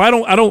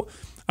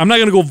 I'm not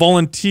going to go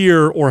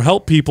volunteer or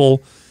help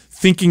people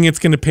thinking it's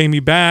going to pay me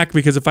back,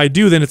 because if I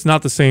do, then it's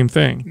not the same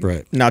thing.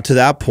 Right. Now, to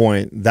that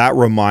point, that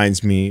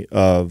reminds me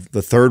of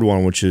the third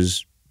one, which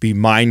is be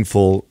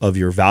mindful of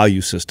your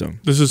value system.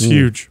 This is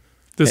huge.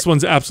 This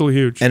one's absolutely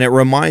huge. And it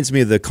reminds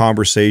me of the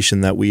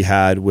conversation that we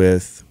had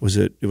with,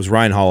 it was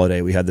Ryan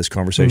Holiday we had this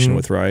conversation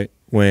with, right?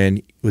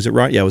 Was it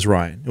Ryan? Yeah, it was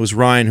Ryan. It was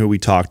Ryan who we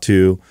talked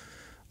to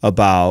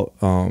about,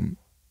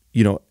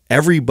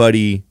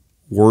 everybody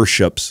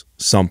worships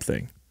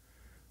something.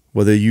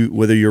 Whether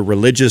you're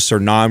religious or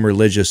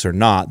non-religious or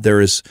not,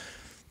 there is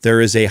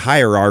there is a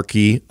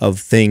hierarchy of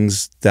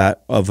things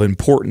that of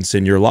importance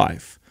in your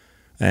life.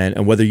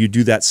 And whether you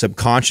do that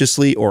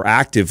subconsciously or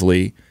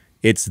actively,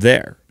 it's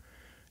there.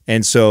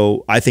 And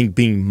so I think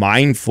being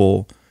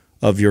mindful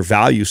of your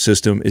value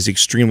system is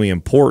extremely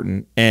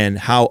important, and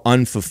how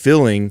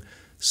unfulfilling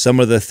some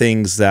of the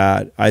things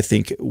that I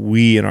think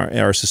we in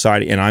our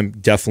society, and I'm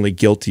definitely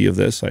guilty of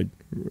this. I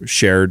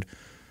shared,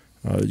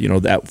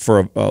 that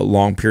for a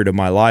long period of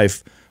my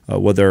life,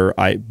 whether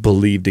I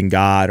believed in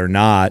God or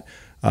not,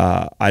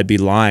 I'd be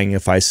lying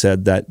if I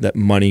said that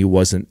money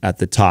wasn't at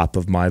the top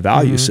of my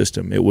value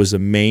system. It was a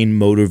main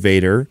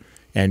motivator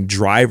and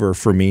driver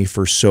for me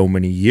for so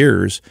many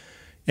years.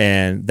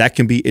 And that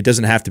can be, it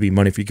doesn't have to be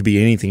money, it could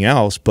be anything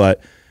else,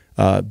 but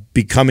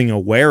becoming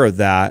aware of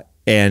that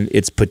and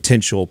its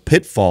potential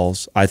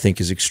pitfalls, I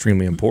think, is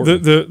extremely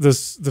important.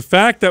 The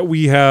fact that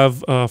we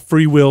have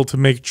free will to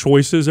make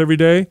choices every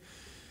day,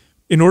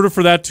 in order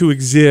for that to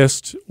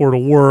exist or to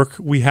work,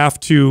 we have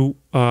to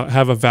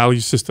have a value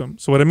system.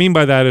 So what I mean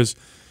by that is,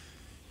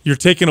 you're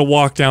taking a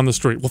walk down the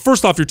street. Well,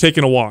 first off, you're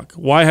taking a walk.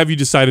 Why have you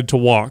decided to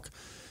walk?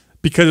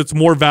 Because it's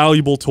more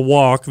valuable to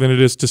walk than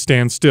it is to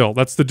stand still.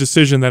 That's the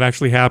decision that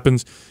actually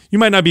happens. You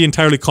might not be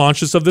entirely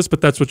conscious of this, but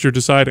that's what you're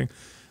deciding.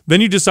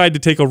 Then you decide to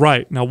take a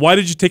right. Now, why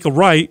did you take a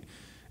right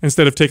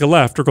instead of take a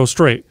left or go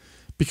straight?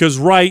 Because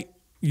right,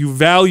 you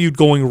valued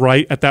going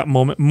right at that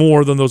moment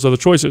more than those other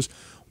choices.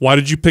 Why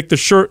did you pick the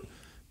shirt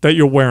that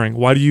you're wearing?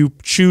 Why do you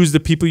choose the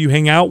people you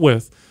hang out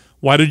with?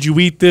 Why did you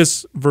eat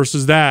this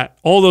versus that?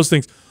 All those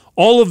things.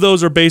 All of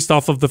those are based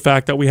off of the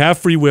fact that we have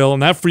free will,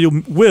 and that free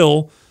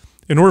will,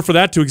 in order for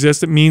that to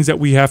exist, it means that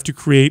we have to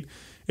create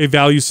a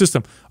value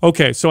system.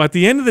 Okay, so at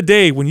the end of the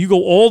day, when you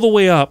go all the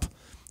way up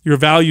your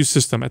value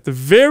system, at the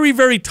very,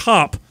 very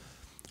top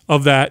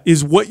of that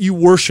is what you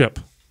worship.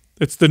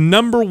 It's the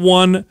number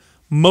one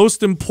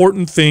most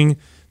important thing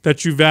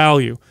that you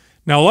value.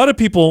 Now, a lot of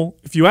people,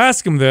 if you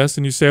ask them this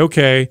and you say,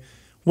 okay,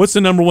 what's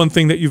the number one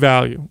thing that you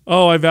value?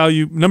 Oh, I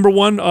value, number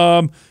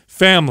one,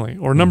 family,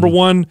 or number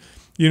one,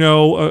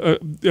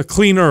 a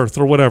clean earth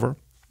or whatever.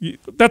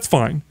 That's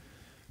fine.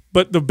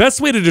 But the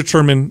best way to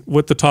determine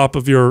what the top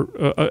of your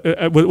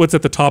what's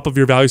at the top of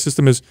your value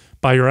system is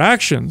by your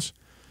actions.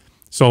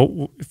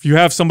 So if you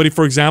have somebody,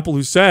 for example,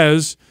 who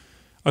says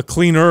a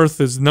clean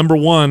earth is number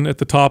one at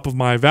the top of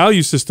my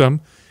value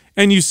system,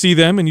 and you see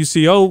them and you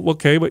see, oh,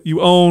 okay, but you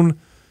own,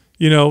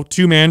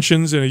 2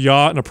 mansions and a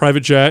yacht and a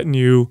private jet, and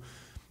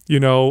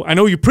I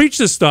know you preach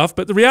this stuff,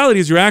 but the reality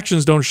is your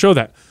actions don't show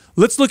that.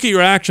 Let's look at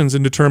your actions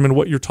and determine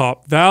what your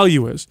top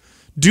value is.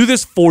 Do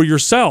this for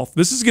yourself.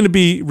 This is going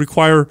to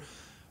require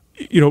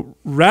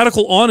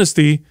radical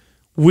honesty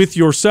with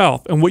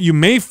yourself. And what you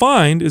may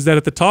find is that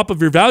at the top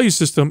of your value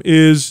system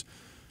is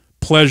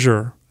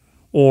pleasure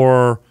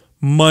or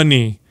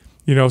money,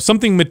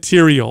 something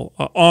material,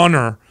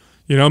 honor.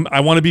 I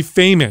want to be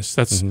famous.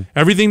 That's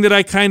everything that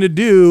I kind of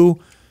do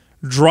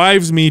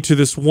drives me to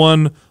this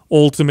one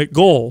ultimate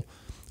goal.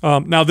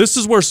 Now, this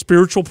is where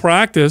spiritual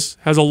practice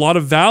has a lot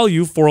of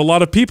value for a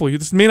lot of people.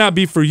 This may not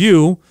be for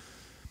you,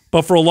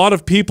 but for a lot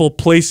of people,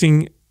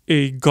 placing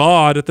a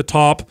God at the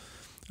top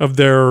of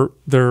their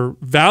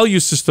value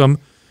system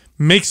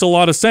makes a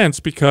lot of sense,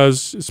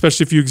 because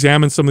especially if you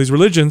examine some of these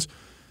religions,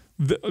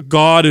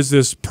 God is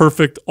this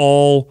perfect,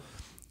 all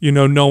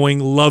knowing,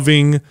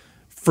 loving,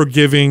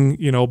 forgiving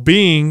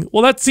being.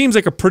 Well, that seems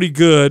like a pretty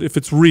good, if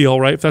it's real,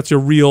 right? If that's your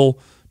real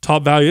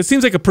top value, it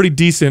seems like a pretty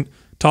decent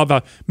top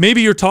value.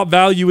 Maybe your top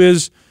value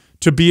is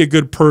to be a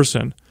good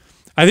person.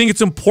 I think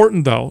it's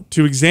important, though,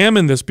 to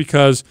examine this,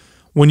 because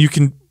when you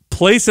can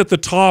place at the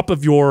top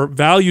of your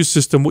value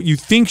system what you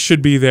think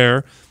should be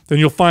there, then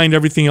you'll find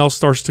everything else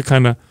starts to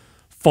kind of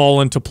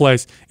fall into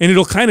place. And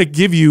it'll kind of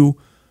give you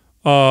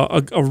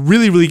a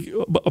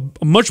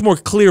much more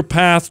clear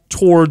path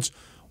towards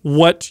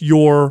what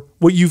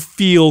you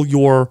feel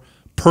your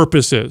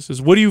purpose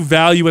is what do you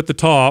value at the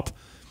top.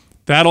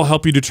 That'll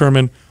help you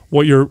determine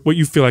what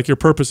you feel like your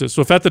purpose is.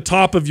 So if at the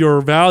top of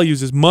your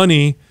values is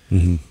money,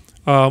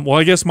 well,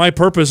 I guess my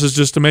purpose is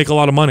just to make a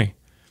lot of money.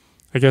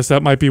 I guess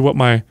that might be what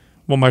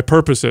my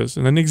purpose is,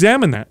 and then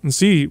examine that and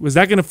see, was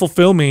that going to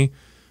fulfill me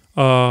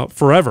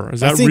forever?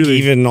 Is that I think really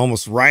even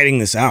almost writing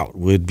this out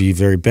would be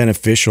very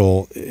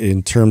beneficial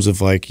in terms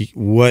of like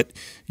what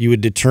you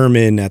would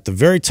determine at the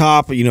very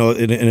top,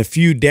 and a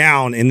few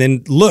down, and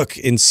then look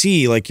and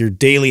see like your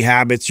daily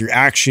habits, your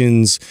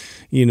actions,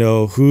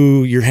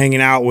 who you're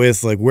hanging out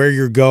with, like where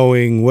you're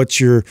going,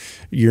 what your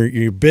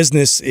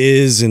business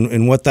is, and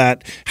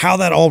how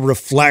that all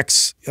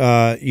reflects,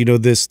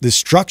 this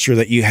structure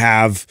that you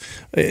have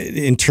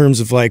in terms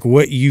of like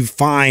what you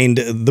find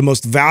the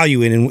most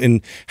value in,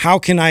 and how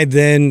can I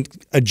then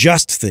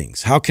adjust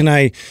things? How can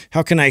I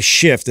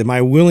shift? Am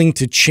I willing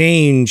to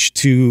change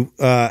to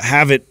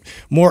have it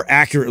more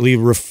accurately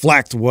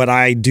reflect what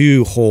I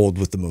do hold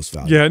with the most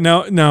value? Yeah.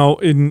 Now,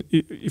 I'm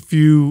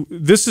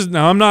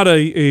not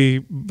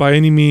by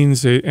any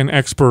means an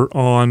expert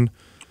on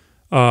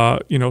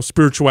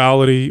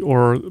spirituality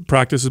or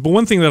practices, but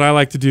one thing that I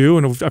like to do,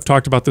 and I've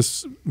talked about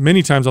this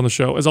many times on the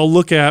show, is I'll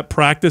look at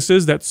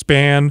practices that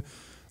span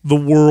the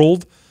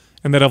world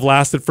and that have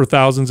lasted for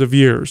thousands of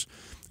years.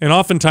 And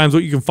oftentimes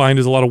what you can find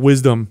is a lot of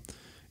wisdom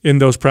in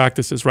those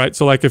practices, right?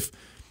 So like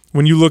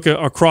when you look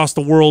across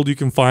the world, you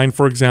can find,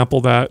 for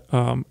example, that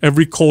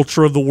every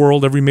culture of the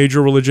world, every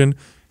major religion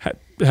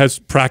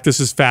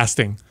practices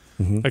fasting.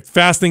 Like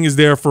fasting is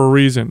there for a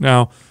reason.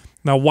 Now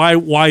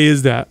why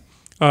is that?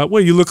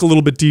 Well, you look a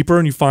little bit deeper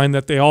and you find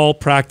that they all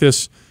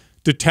practice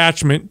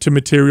detachment to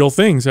material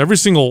things. Every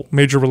single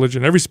major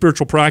religion, every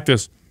spiritual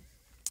practice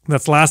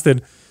that's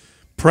lasted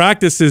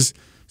practices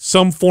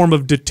some form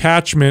of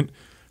detachment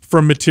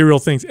from material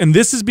things. And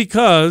this is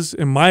because,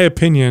 in my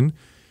opinion,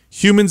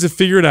 humans have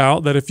figured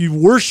out that if you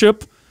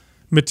worship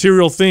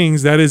material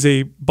things, that is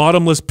a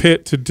bottomless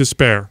pit to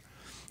despair.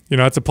 You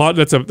know,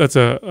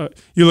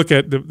 you look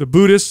at the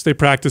Buddhists, they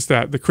practice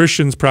that. The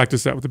Christians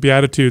practice that with the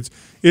Beatitudes.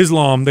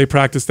 Islam, they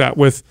practice that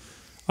with,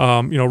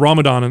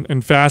 Ramadan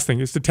and fasting.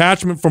 It's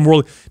detachment from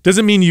world.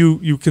 Doesn't mean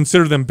you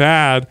consider them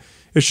bad.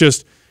 It's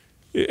just,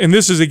 and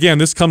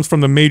this comes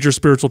from the major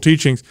spiritual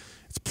teachings.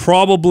 It's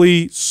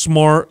probably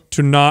smart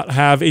to not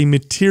have a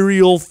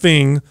material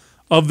thing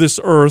of this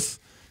earth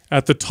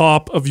at the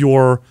top of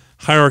your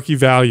hierarchy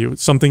value.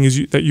 It's something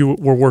that you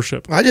will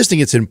worship. I just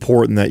think it's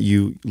important that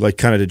you, like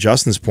kind of to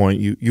Justin's point,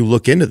 you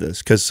look into this,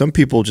 because some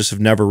people just have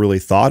never really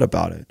thought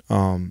about it.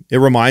 It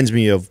reminds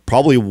me of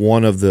probably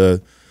one of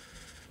the,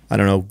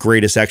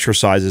 greatest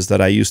exercises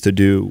that I used to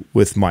do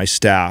with my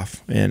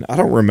staff. And I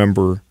don't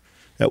remember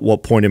at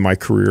what point in my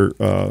career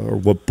or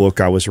what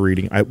book I was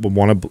reading. I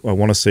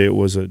want to say it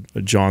was a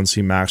John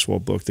C. Maxwell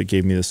book that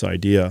gave me this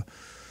idea.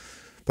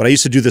 But I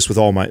used to do this with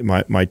all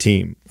my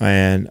team,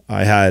 and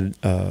I had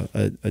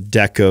a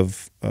deck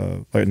of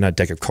not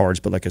deck of cards,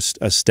 but like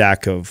a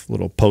stack of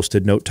little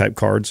Post-it note type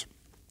cards,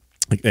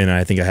 and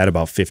I think I had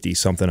about 50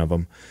 something of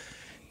them.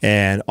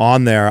 And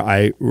on there,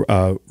 I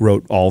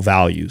wrote all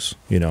values,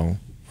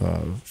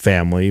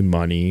 family,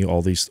 money,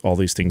 all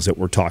these things that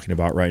we're talking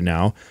about right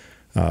now.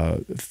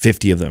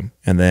 50 of them,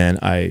 and then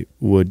I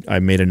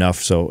made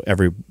enough so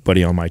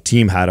everybody on my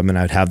team had them, and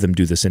I'd have them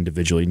do this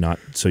individually, not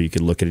so you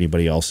could look at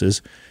anybody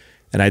else's.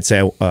 And I'd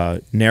say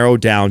narrow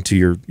down to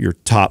your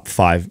top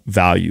 5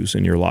 values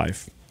in your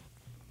life,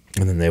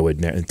 and then they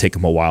would take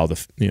them a while to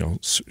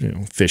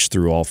fish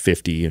through all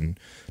 50 and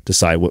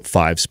decide what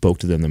 5 spoke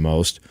to them the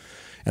most.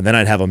 And then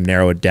I'd have them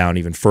narrow it down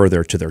even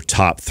further to their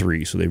top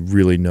 3, so they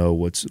really know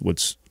what's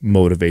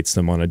motivates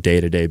them on a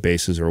day-to-day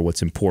basis, or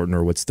what's important,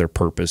 or what's their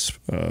purpose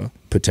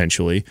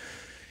potentially.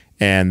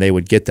 And they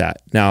would get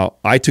that. Now,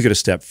 I took it a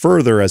step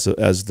further as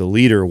the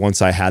leader.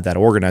 Once I had that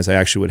organized, I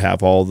actually would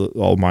have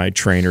all my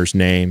trainers'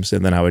 names,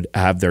 and then I would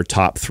have their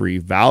top 3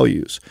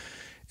 values.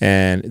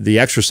 And the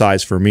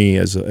exercise for me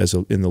as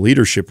in the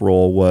leadership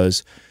role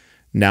was,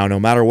 now no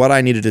matter what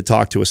I needed to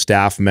talk to a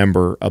staff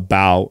member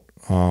about,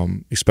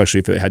 especially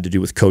if it had to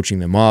do with coaching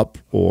them up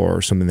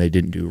or something they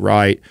didn't do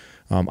right,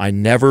 I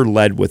never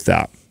led with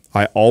that.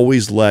 I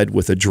always led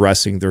with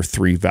addressing their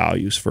 3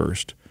 values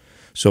first.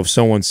 So if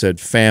someone said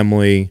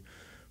family,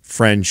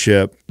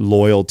 friendship,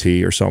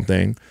 loyalty, or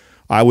something,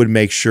 I would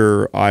make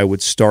sure I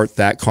would start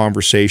that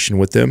conversation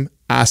with them,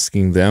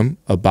 asking them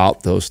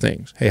about those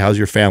things. Hey, how's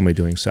your family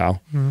doing,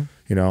 Sal?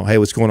 Hey,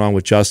 what's going on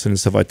with Justin and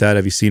stuff like that?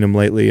 Have you seen him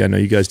lately? I know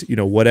you guys,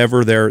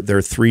 whatever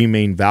their 3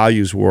 main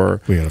values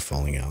were. We had a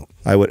falling out.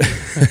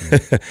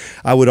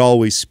 I would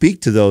always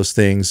speak to those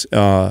things.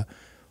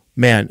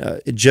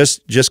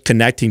 Just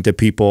connecting to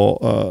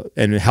people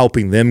and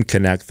helping them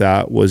connect,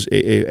 that was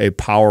a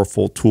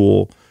powerful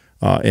tool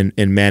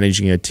in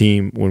managing a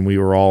team when we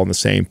were all on the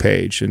same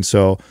page. And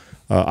so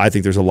I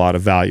think there's a lot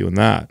of value in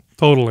that.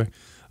 Totally.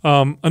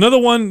 Another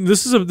one,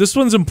 this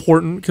one's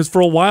important, because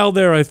for a while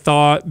there I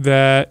thought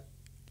that,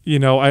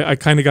 I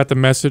kind of got the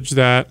message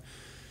that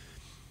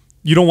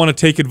you don't want to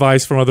take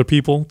advice from other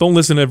people. Don't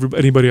listen to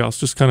anybody else.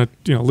 Just kind of,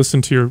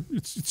 listen to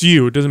it's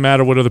you. It doesn't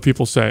matter what other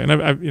people say. And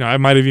I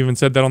might have even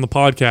said that on the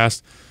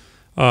podcast,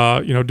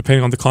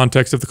 depending on the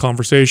context of the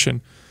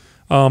conversation.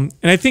 And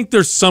I think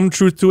there's some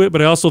truth to it,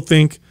 but I also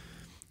think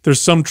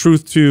there's some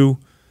truth to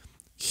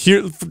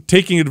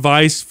taking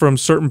advice from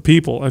certain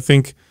people. I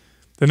think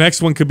the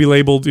next one could be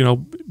labeled,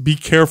 be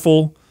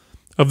careful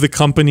of the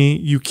company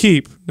you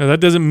keep. Now,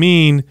 that doesn't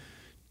mean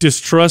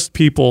distrust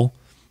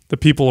the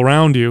people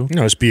around you.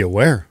 No, just be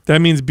aware. That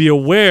means be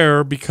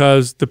aware,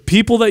 because the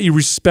people that you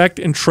respect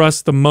and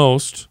trust the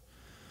most,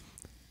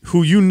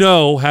 who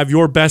have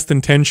your best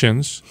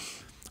intentions,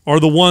 are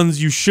the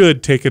ones you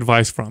should take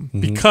advice from.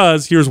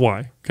 Because here's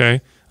why, okay?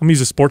 I'm going to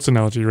use a sports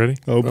analogy. You ready?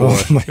 Oh, boy.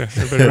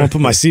 I won't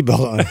put my seatbelt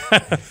on.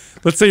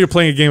 Let's say you're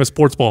playing a game of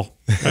sports ball.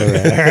 All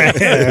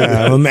right.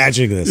 I'm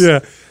imagining this.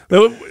 Yeah.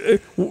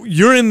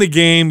 You're in the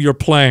game, you're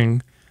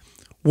playing.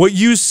 What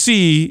you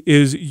see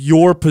is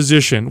your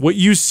position. What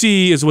you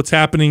see is what's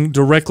happening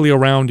directly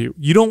around you.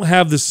 You don't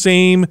have the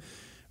same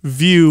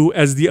view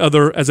as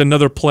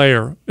another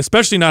player,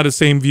 especially not the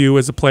same view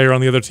as a player on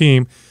the other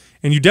team.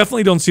 And you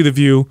definitely don't see the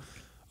view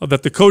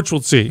that the coach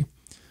will see,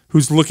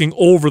 who's looking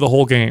over the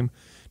whole game.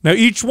 Now,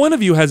 each one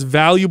of you has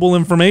valuable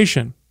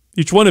information.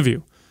 Each one of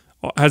you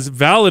has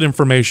valid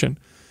information.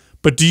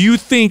 But do you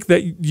think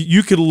that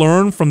you could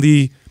learn from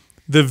the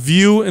the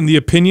view and the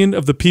opinion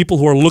of the people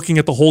who are looking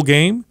at the whole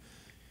game?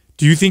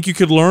 Do you think you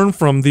could learn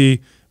from the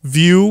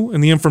view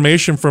and the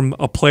information from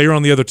a player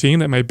on the other team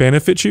that may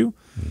benefit you?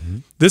 Mm-hmm.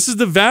 This is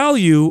the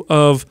value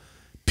of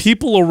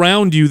people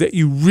around you that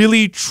you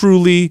really,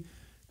 truly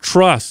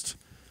trust,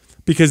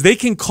 because they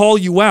can call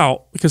you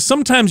out. Because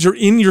sometimes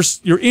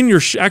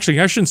actually,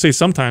 I shouldn't say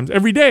sometimes,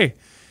 every day,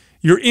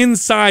 you're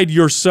inside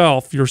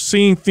yourself. You're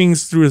seeing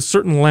things through a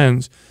certain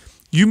lens.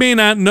 You may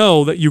not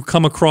know that you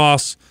come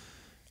across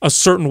a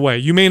certain way.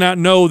 You may not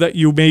know that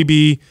your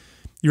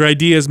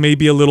ideas may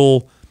be a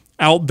little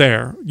out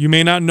there. You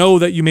may not know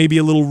that you may be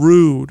a little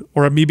rude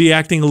or maybe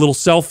acting a little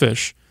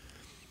selfish.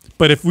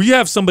 But if we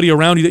have somebody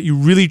around you that you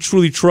really,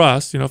 truly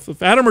trust,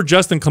 if Adam or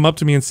Justin come up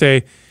to me and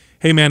say,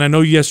 hey, man, I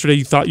know yesterday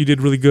you thought you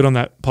did really good on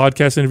that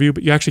podcast interview,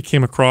 but you actually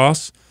came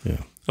across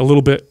a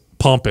little bit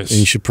pompous. And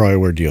you should probably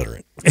wear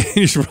deodorant.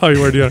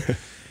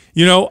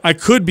 I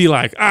could be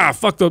like,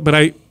 fuck that, but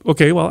I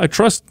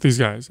trust these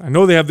guys. I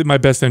know they have my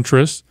best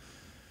interests.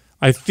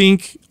 I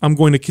think I'm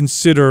going to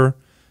consider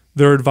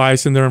their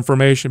advice and their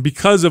information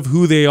because of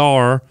who they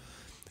are.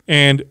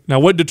 And now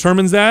what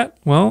determines that?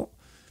 Well,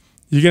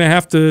 you're going to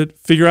have to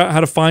figure out how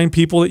to find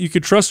people that you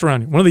could trust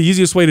around you. One of the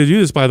easiest way to do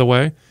this, by the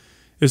way,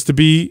 is to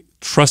be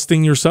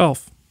trusting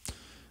yourself.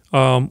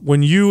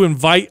 When you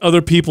invite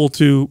other people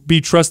to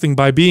be trusting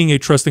by being a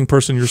trusting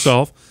person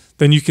yourself,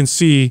 then you can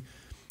see,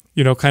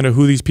 kind of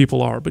who these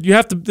people are. But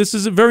this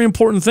is a very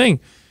important thing.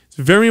 It's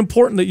very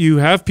important that you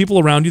have people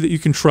around you that you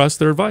can trust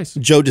their advice.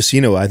 Joe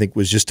DeCino, I think,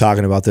 was just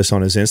talking about this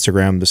on his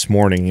Instagram this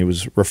morning. He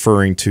was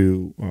referring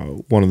to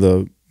one of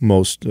the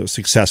most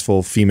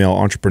successful female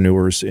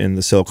entrepreneurs in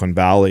the Silicon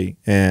Valley,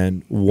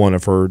 and one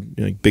of her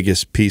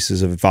biggest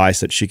pieces of advice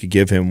that she could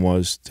give him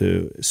was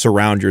to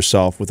surround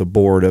yourself with a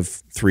board of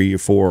 3 or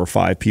 4 or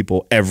 5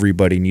 people.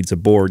 Everybody needs a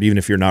board. Even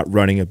if you're not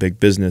running a big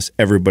business,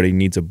 everybody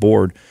needs a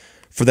board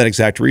for that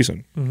exact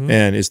reason,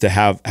 and is to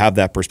have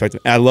that perspective.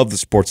 I love the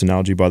sports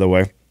analogy, by the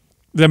way.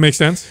 Does that make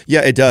sense?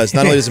 Yeah, it does.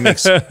 Not only does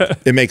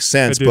it make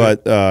sense,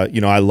 but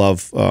I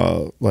love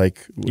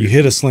you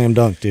hit a slam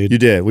dunk, dude. You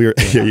did. We were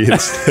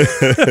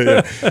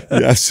yeah,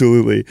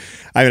 absolutely.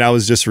 I mean, I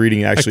was just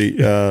reading actually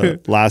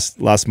last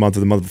month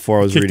or the month before.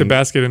 I was reading the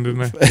basket in,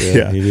 didn't I?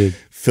 Yeah, you did.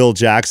 Phil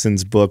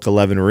Jackson's book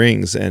 11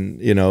 Rings,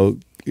 and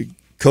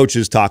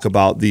coaches talk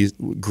about these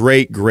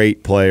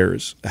great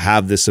players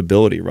have this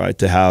ability, right,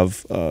 to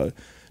have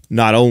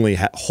not only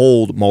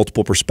hold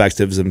multiple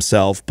perspectives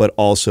themselves, but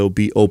also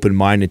be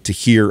open-minded to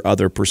hear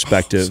other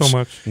perspectives. So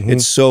much.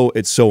 It's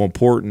so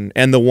important.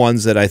 And the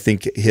ones that I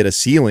think hit a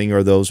ceiling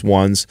are those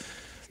ones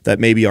that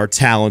maybe are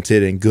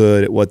talented and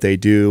good at what they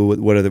do,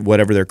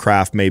 whatever their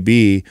craft may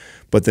be,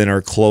 but then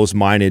are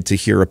closed-minded to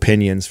hear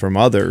opinions from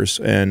others.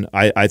 And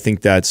I think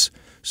that's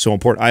so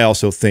important. I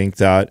also think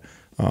that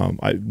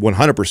I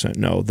 100%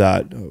 know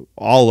that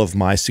all of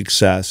my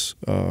success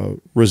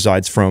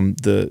resides from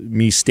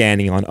me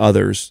standing on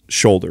others'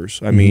 shoulders.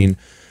 I mean,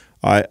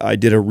 I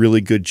did a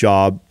really good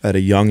job at a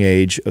young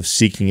age of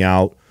seeking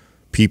out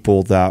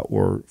people that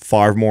were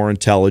far more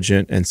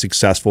intelligent and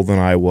successful than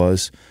I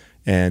was,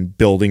 and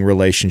building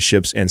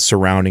relationships and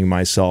surrounding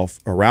myself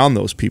around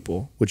those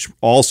people, which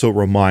also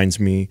reminds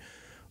me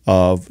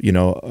of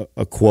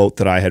a quote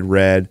that I had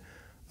read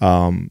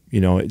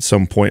at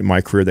some point in my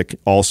career that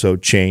also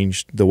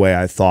changed the way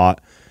I thought.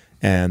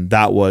 And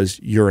that was,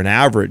 you're an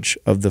average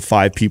of the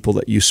 5 people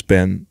that you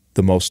spend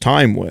the most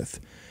time with.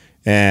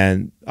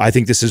 And I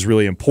think this is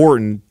really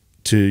important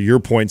to your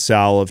point,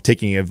 Sal, of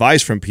taking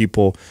advice from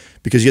people,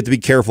 because you have to be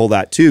careful of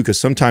that too, because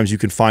sometimes you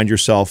can find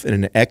yourself in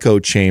an echo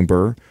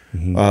chamber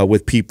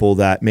with people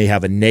that may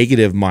have a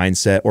negative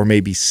mindset or may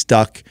be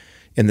stuck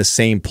in the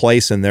same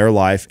place in their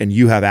life, and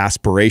you have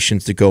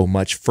aspirations to go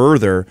much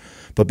further.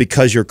 But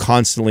because you're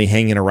constantly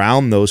hanging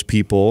around those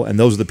people, and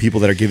those are the people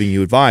that are giving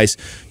you advice,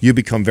 you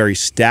become very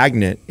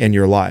stagnant in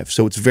your life.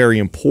 So it's very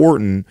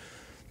important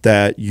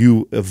that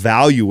you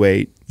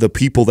evaluate the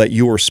people that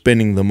you are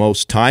spending the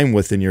most time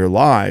with in your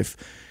life,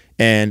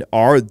 and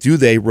do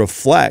they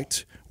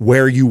reflect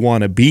where you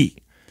want to be?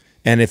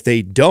 And if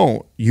they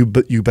don't, you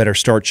better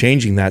start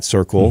changing that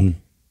circle.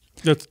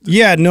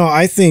 Yeah, no,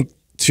 I think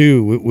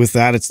too with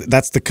that,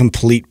 that's the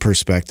complete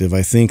perspective.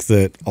 I think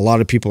that a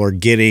lot of people are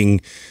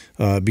getting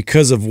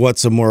because of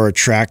what's a more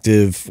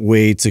attractive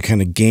way to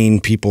kind of gain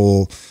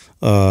people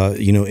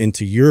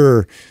into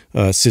your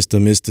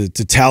system is to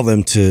tell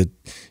them to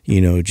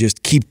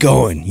just keep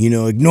going,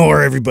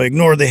 ignore everybody,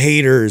 ignore the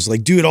haters,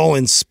 like do it all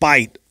in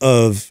spite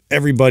of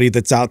everybody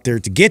that's out there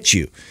to get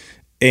you,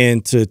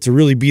 and to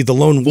really be the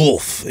lone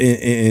wolf,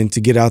 and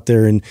to get out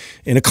there and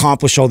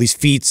accomplish all these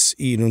feats,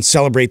 and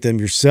celebrate them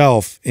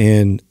yourself.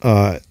 And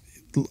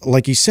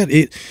like you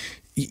said,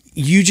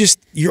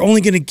 you're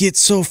only going to get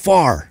so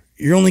far.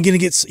 You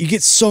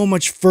get so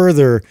much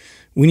further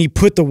when you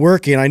put the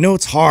work in. I know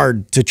it's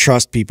hard to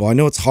trust people. I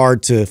know it's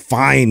hard to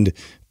find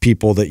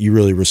people that you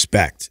really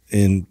respect,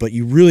 but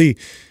you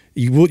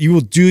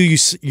will do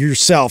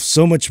yourself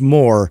so much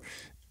more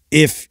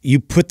if you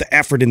put the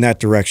effort in that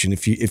direction,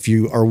 if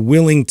you are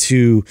willing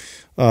to,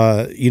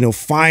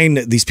 find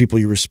these people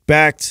you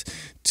respect,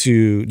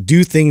 to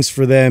do things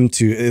for them,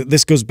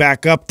 this goes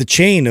back up the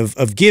chain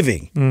of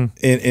giving,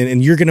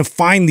 and you're going to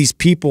find these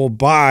people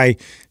by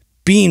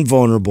being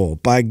vulnerable,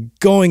 by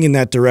going in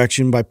that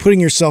direction, by putting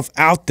yourself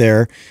out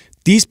there.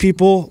 These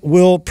people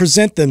will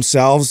present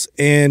themselves,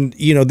 and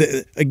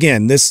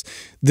again, this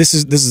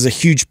is a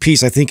huge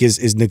piece I think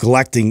is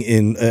neglecting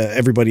in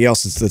everybody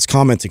else that's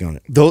commenting on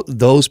it.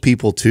 Those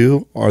people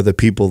too are the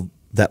people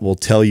that will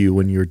tell you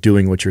when you're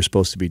doing what you're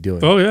supposed to be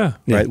doing. Oh yeah,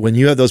 right. When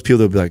you have those people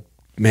that'll be like,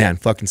 "Man,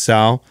 fucking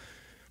Sal,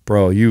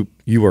 bro, you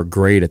are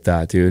great at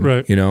that, dude.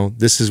 Right.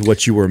 This is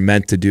what you were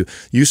meant to do."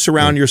 You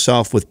surround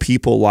yourself with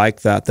people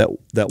like that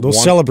they'll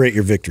celebrate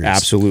your victories.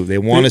 Absolutely, they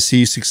want to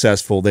see you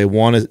successful. They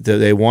want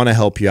to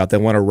help you out. They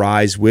want to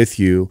rise with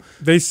you.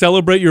 They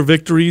celebrate your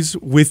victories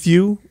with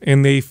you,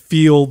 and they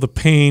feel the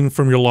pain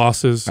from your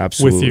losses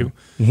with you.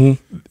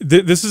 Mm-hmm.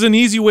 This is an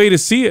easy way to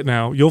see it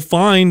now. You'll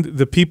find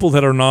the people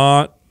that are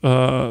not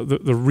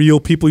the real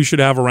people you should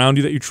have around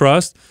you that you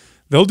trust.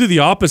 They'll do the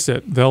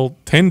opposite. They'll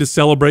tend to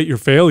celebrate your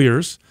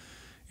failures.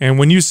 And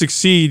when you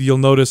succeed, you'll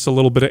notice a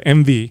little bit of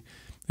envy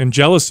and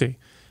jealousy,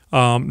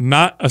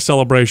 not a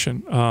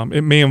celebration.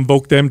 It may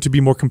invoke them to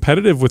be more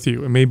competitive with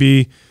you. And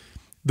maybe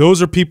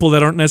those are people that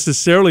don't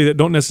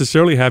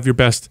necessarily have your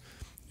best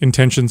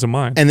intentions in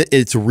mind. And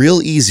it's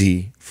real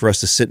easy for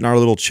us to sit in our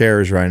little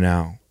chairs right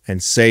now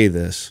and say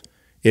this.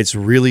 It's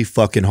really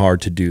fucking hard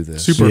to do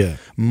this. Super. Yeah.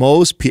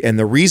 And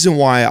the reason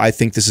why I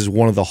think this is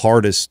one of the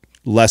hardest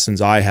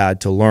lessons I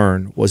had to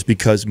learn was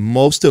because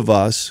most of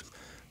us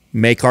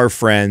make our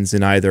friends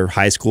in either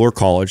high school or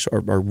college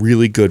are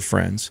really good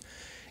friends.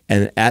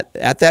 And at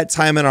that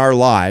time in our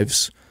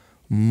lives,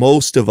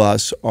 most of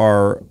us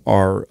are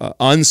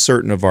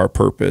uncertain of our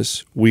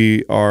purpose.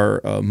 We are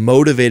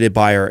motivated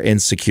by our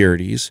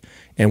insecurities,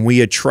 and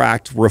we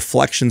attract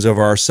reflections of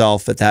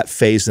ourselves at that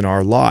phase in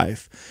our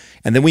life.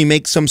 And then we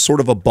make some sort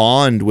of a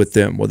bond with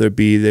them, whether it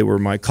be they were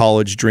my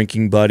college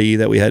drinking buddy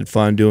that we had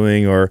fun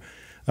doing, or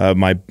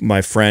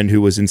my friend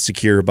who was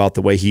insecure about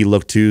the way he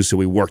looked too, so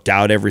we worked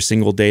out every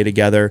single day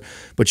together.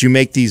 But you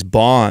make these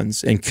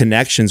bonds and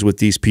connections with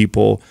these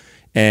people,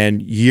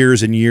 and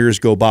years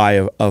go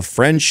by of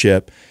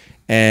friendship,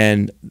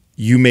 and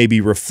you may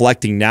be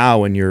reflecting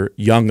now in your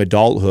young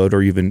adulthood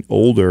or even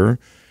older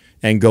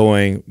and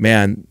going,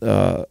 man,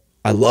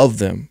 I love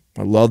them.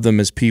 I love them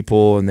as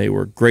people, and they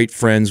were great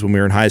friends when we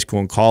were in high school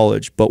and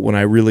college. But when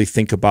I really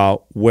think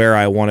about where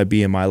I want to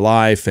be in my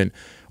life, and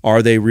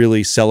are they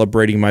really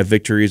celebrating my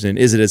victories, and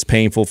is it as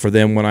painful for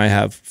them when I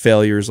have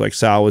failures, like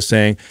Sal was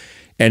saying?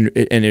 And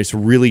it's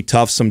really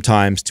tough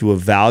sometimes to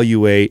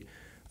evaluate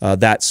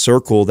that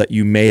circle that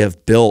you may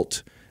have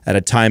built at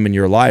a time in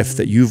your life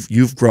that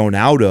you've grown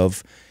out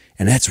of.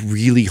 And that's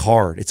really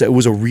hard. It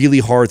was a really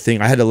hard thing.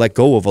 I had to let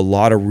go of a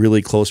lot of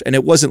really close, and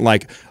it wasn't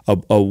like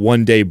a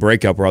one-day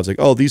breakup where I was like,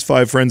 oh, these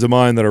 5 friends of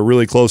mine that are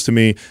really close to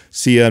me,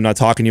 see ya, I'm not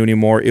talking to you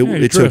anymore.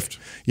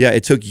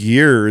 It took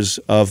years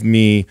of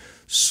me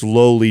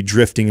slowly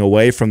drifting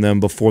away from them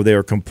before they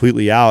were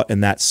completely out,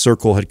 and that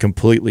circle had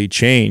completely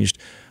changed.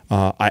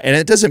 And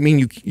it doesn't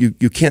mean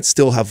you can't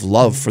still have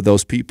love for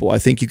those people. I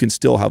think you can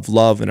still have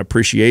love and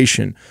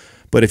appreciation,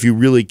 but if you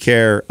really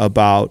care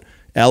about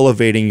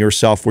elevating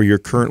yourself where you're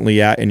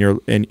currently at in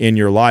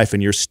your life,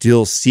 and you're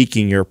still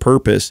seeking your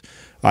purpose,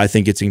 I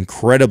think it's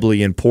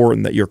incredibly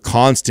important that you're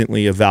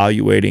constantly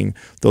evaluating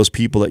those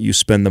people that you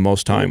spend the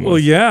most time with. Well,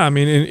 yeah. I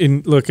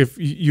mean, look, if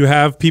you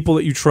have people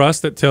that you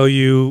trust that tell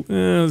you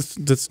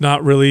that's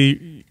not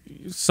really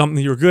something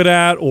that you're good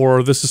at,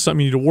 or this is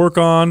something you need to work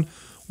on,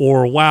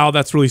 or wow,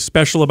 that's really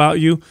special about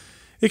you,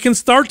 it can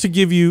start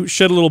to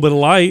shed a little bit of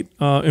light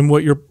in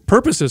what your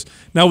purpose is.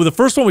 Now, the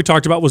first one we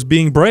talked about was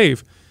being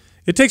brave.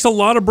 It takes a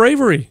lot of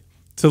bravery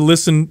to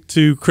listen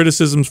to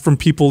criticisms from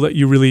people that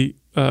you really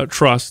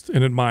trust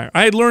and admire.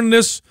 I had learned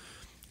this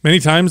many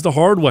times the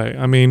hard way.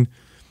 I mean,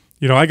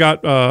 I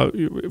got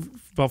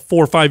about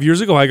 4 or 5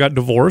 years ago, I got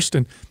divorced,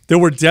 and there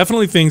were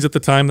definitely things at the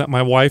time that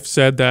my wife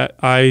said that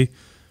I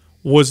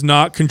was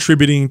not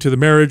contributing to the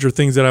marriage, or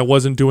things that I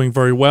wasn't doing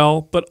very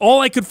well. But all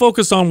I could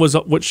focus on was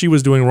what she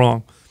was doing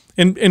wrong,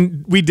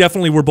 and we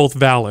definitely were both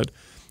valid.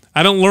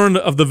 I don't learn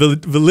of the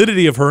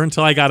validity of her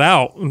until I got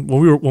out.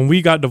 When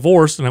we got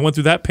divorced, and I went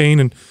through that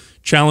pain and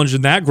challenge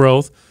and that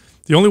growth,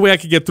 the only way I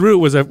could get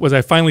through it was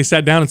I finally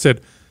sat down and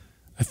said,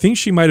 I think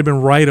she might have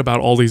been right about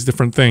all these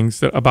different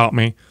things about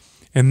me.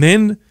 And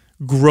then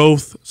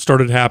growth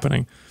started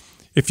happening.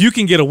 If you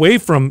can get away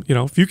from,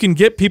 if you can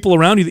get people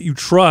around you that you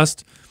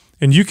trust,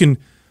 and you can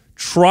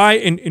try,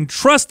 and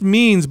trust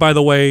means, by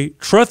the way,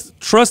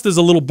 trust is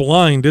a little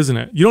blind, isn't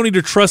it? You don't need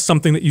to trust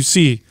something that you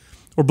see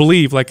or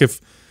believe. Like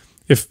if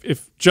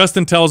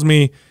Justin tells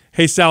me,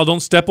 hey, Sal, don't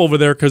step over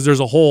there because there's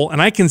a hole,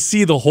 and I can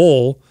see the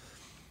hole,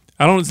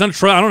 I'm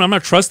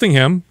not trusting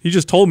him. He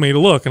just told me to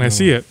look, and I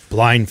see it.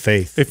 Blind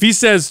faith. If he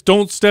says,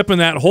 don't step in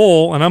that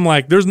hole, and I'm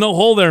like, there's no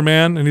hole there,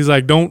 man, and he's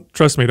like, don't,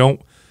 trust me,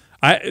 don't.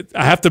 I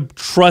have to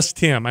trust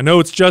him. I know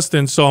it's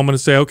Justin, so I'm going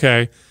to say,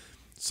 okay,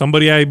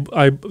 somebody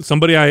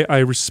I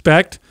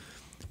respect,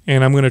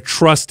 and I'm going to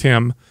trust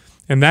him,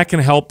 and that can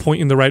help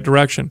point in the right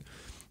direction.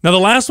 Now, the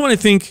last one, I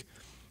think,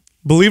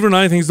 believe it or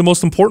not, I think is the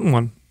most important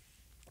one,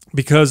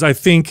 because I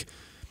think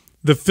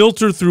the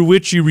filter through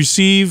which you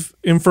receive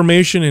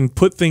information and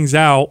put things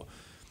out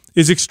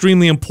is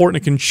extremely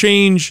important. It can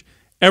change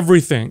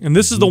everything. And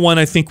this is the one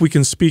I think we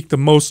can speak the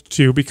most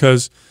to,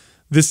 because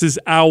this is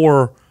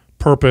our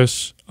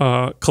purpose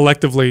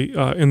collectively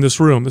in this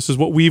room. This is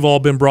what we've all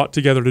been brought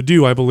together to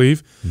do, I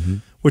believe,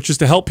 which is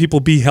to help people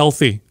be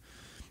healthy.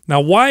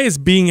 Now, why is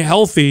being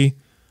healthy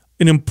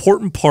an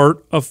important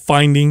part of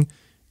finding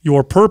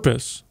your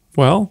purpose?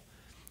 Well,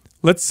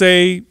 let's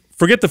say,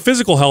 forget the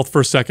physical health for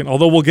a second,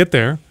 although we'll get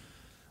there.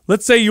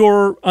 Let's say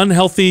you're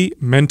unhealthy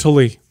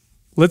mentally.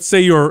 Let's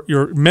say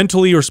you're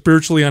mentally or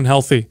spiritually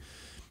unhealthy.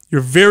 You're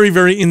very,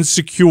 very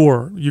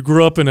insecure. You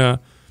grew up in a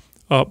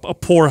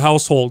poor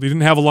household. You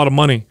didn't have a lot of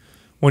money.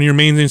 One of your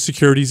main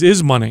insecurities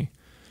is money.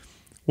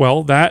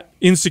 Well, that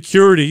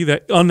insecurity,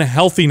 that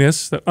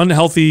unhealthiness, that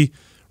unhealthy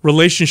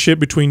relationship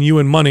between you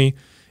and money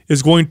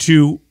is going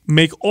to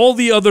make all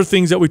the other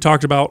things that we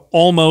talked about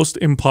almost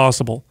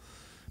impossible,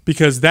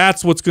 because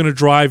that's what's going to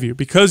drive you.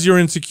 Because you're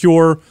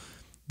insecure,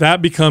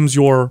 that becomes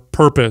your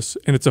purpose,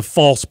 and it's a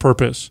false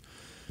purpose.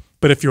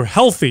 But if you're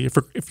healthy,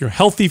 if you're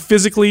healthy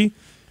physically,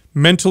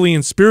 mentally,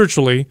 and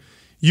spiritually,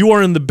 you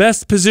are in the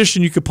best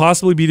position you could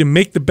possibly be to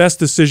make the best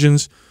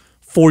decisions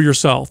for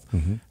yourself.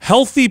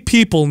 Healthy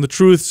people, in the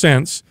truest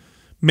sense,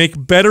 make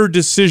better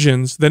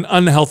decisions than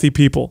unhealthy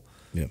people.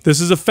 This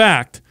is a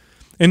fact.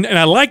 And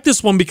I like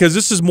this one because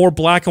this is more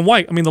black and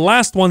white. I mean, the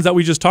last ones that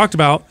we just talked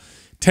about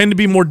tend to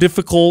be more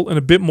difficult and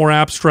a bit more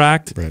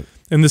abstract,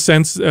 in the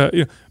sense,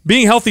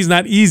 being healthy is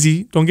not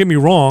easy, don't get me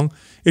wrong.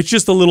 It's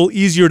just a little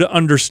easier to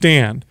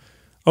understand.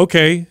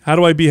 Okay, how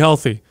do I be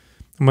healthy?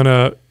 I'm going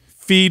to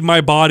feed my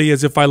body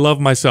as if I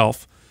love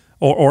myself,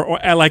 or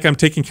like I'm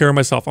taking care of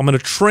myself. I'm going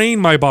to train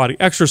my body,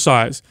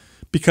 exercise,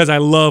 because I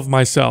love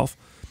myself.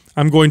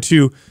 I'm going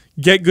to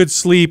get good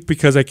sleep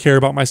because I care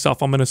about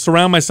myself. I'm going to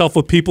surround myself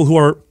with people who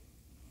are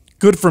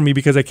good for me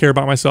because I care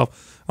about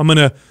myself. I'm going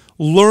to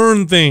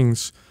learn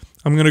things.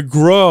 I'm going to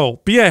grow,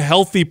 be a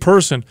healthy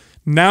person.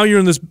 Now you're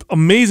in this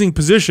amazing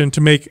position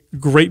to make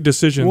great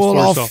decisions for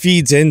yourself. Well, it all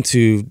feeds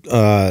into,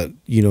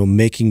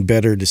 making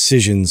better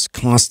decisions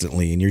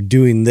constantly. And you're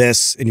doing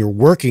this and you're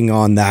working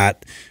on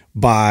that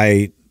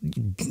by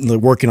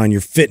working on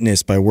your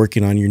fitness, by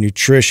working on your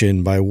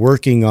nutrition, by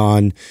working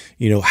on,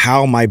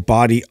 how my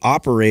body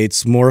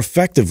operates more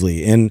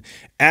effectively. And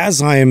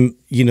as I'm,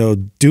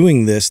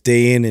 doing this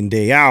day in and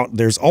day out,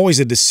 there's always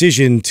a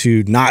decision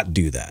to not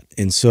do that.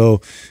 And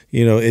so,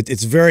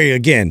 it's very,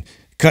 again,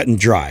 cut and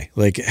dry.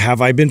 Like, have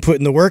I been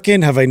putting the work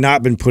in? Have I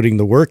not been putting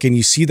the work in?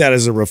 You see that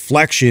as a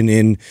reflection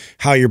in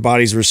how your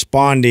body's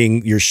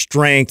responding, your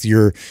strength,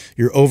 your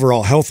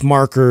overall health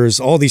markers,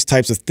 all these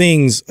types of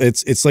things.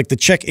 It's like the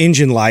check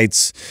engine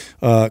lights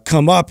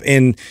come up,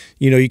 and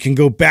you can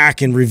go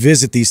back and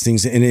revisit these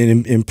things and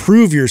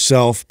improve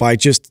yourself by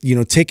just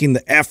taking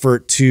the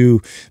effort to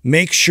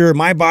make sure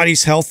my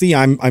body's healthy.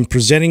 I'm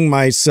presenting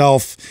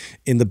myself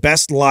in the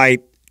best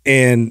light.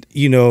 And,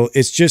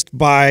 it's just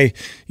by,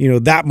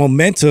 that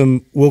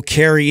momentum will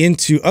carry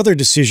into other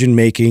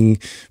decision-making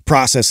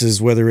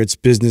processes, whether it's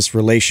business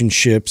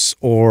relationships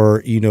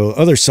or,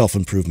 other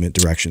self-improvement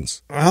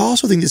directions. I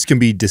also think this can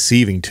be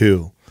deceiving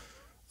too.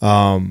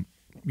 An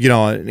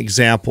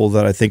example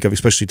that I think of,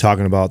 especially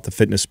talking about the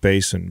fitness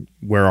space and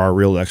where our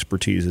real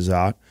expertise is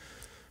at,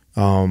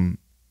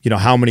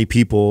 how many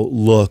people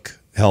look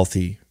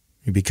healthy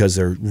because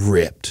they're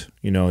ripped.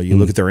 You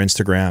look at their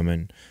Instagram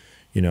and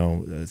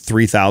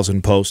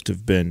 3,000 posts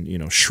have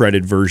been,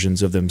 shredded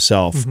versions of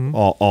themselves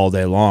all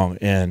day long.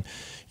 And,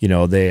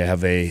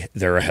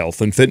 they're a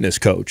health and fitness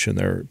coach, and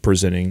they're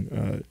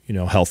presenting,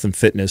 health and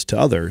fitness to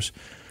others.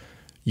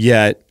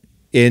 Yet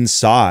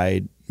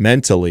inside,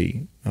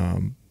 mentally,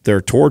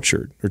 they're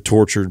tortured. They're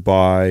tortured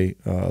by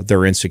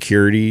their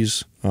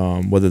insecurities,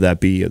 whether that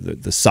be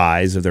the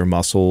size of their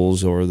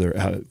muscles or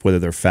whether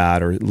they're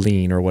fat or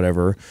lean or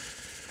whatever,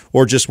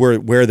 or just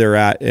where they're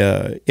at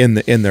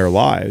in their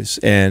lives,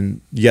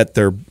 and yet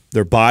their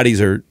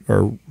bodies are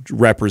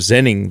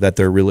representing that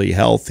they're really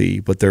healthy,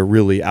 but they're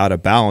really out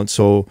of balance.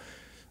 So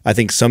I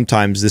think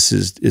sometimes this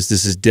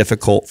is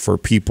difficult for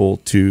people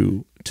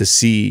to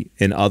see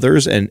in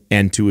others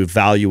and to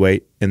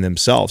evaluate in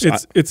themselves.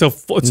 It's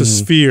a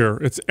sphere.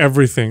 It's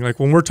everything. Like,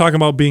 when we're talking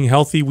about being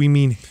healthy, we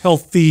mean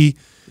healthy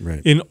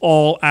in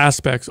all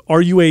aspects.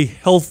 Are you a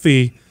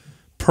healthy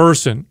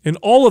person in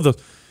all of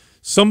the?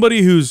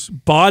 Somebody who's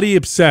body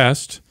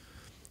obsessed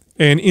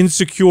and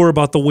insecure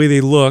about the way they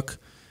look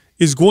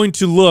is going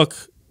to look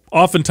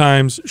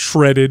oftentimes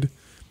shredded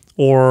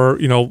or,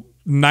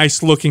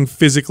 nice looking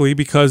physically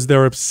because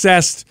they're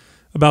obsessed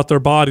about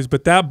their bodies.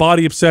 But that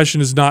body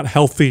obsession is not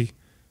healthy,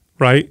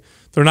 right?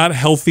 They're not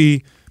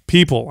healthy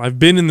people. I've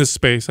been in this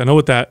space. I know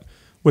what that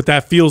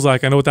feels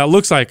like. I know what that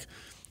looks like.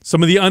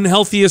 Some of the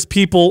unhealthiest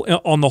people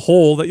on the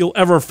whole that you'll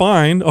ever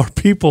find are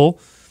people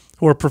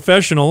who are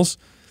professionals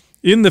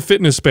in the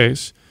fitness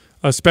space.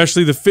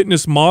 especially the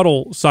fitness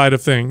model side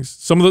of things.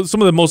 Some of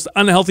the most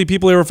unhealthy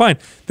people you ever find.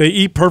 They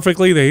eat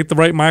perfectly, they eat the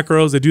right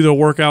macros, they do their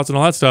workouts and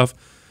all that stuff.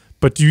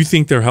 But do you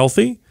think they're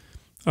healthy?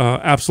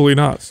 Absolutely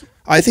not.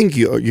 I think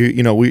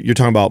you're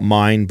talking about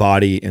mind,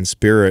 body, and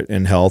spirit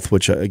and health,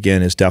 which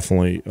again is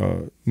definitely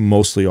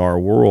mostly our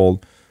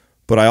world.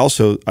 But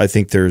I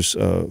think there's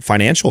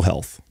financial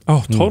health.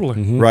 Oh, totally.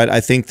 Mm-hmm. Right.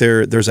 I think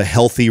there's a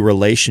healthy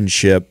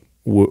relationship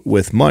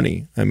with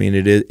money. I mean,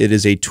 it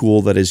is a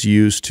tool that is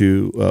used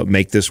to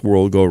make this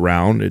world go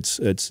round.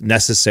 It's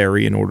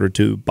necessary in order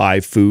to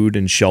buy food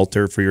and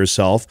shelter for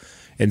yourself,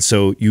 and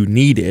so you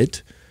need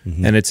it,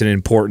 and it's an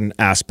important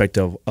aspect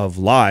of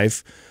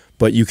life.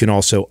 But you can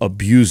also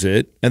abuse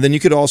it, and then you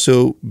could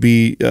also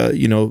be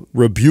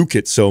rebuke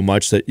it so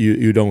much that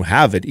you don't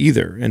have it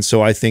either. And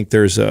so I think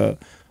there's a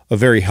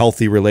very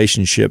healthy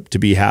relationship to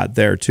be had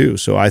there too.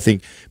 So I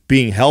think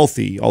being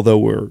healthy, although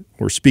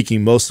we're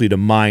speaking mostly to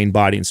mind,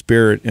 body, and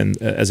spirit,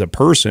 and as a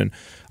person,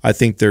 I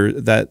think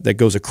that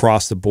goes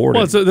across the board.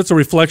 Well, that's a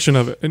reflection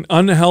of it. An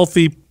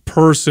unhealthy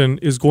person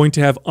is going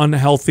to have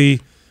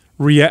unhealthy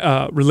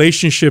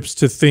relationships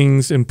to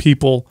things and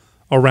people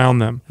around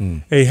them.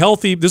 A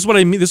healthy, this is what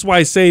I mean. This is why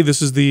I say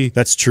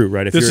that's true,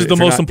 right? This is the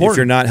most important. If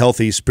you're not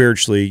healthy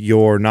spiritually,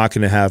 you're not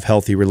going to have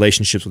healthy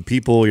relationships with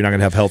people. You're not going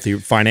to have healthy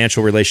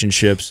financial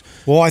relationships.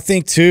 Well, I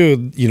think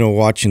too,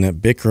 watching that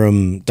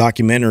Bikram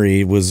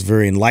documentary was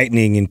very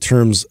enlightening in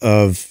terms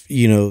of,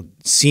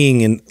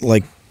 seeing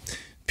like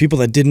people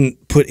that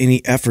didn't put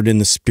any effort in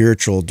the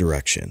spiritual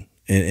direction.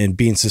 And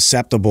being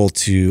susceptible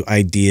to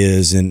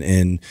ideas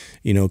and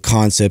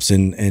concepts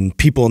and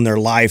people in their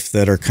life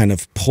that are kind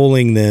of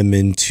pulling them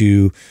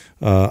into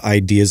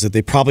ideas that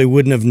they probably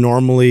wouldn't have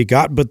normally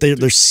got, but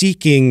they're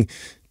seeking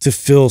to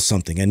fill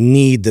something, a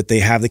need that they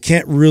have. They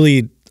can't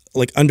really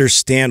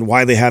understand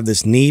why they have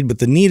this need, but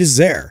the need is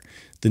there.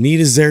 The need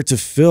is there to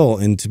fill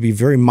and to be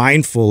very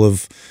mindful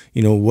of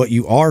what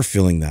you are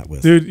filling that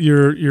with. Dude,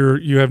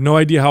 you have no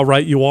idea how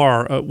right you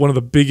are. One of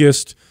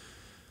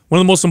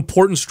the most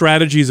important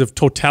strategies of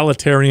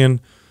totalitarian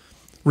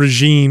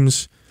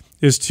regimes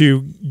is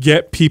to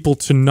get people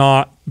to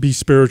not be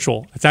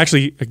spiritual. It's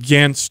actually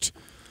against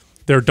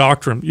their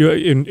doctrine.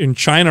 In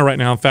China right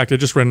now, in fact, I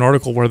just read an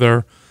article where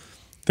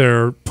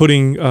they're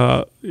putting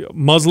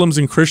Muslims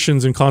and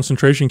Christians in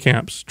concentration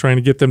camps, trying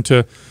to get them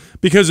to,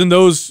 because in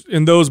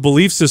those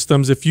belief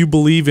systems, if you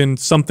believe in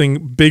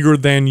something bigger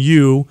than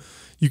you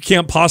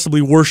can't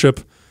possibly worship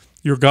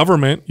your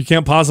government. You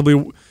can't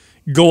possibly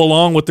go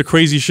along with the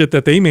crazy shit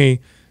that they may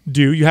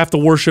do. You have to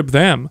worship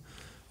them.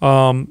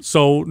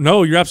 So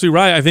no, you're absolutely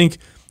right. I think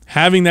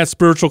having that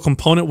spiritual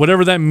component,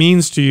 whatever that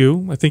means to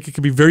you, I think it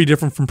could be very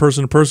different from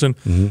person to person,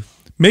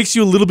 makes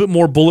you a little bit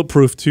more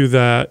bulletproof to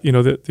that,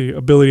 the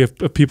ability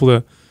of people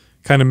to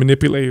kind of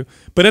manipulate you.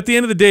 But at the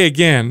end of the day,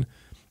 again,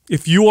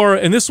 if you are,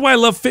 and this is why I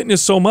love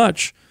fitness so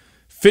much,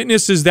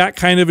 fitness is that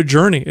kind of a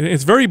journey. And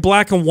it's very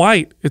black and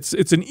white. It's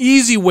an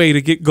easy way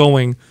to get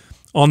going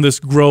on this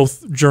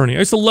growth journey. I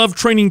used to love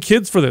training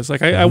kids for this.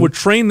 Like I would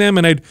train them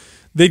and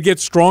they'd get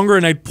stronger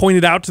and I'd point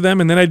it out to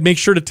them and then I'd make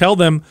sure to tell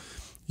them,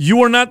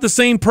 you are not the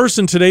same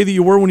person today that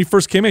you were when you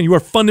first came in. You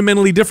are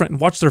fundamentally different. And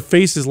watch their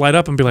faces light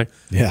up and be like,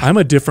 I'm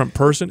a different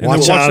person. And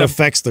watch how it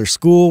affects their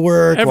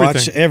schoolwork,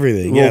 watch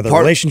everything. Well, their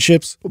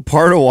relationships.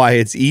 Part of why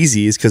it's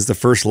easy is because the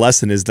first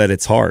lesson is that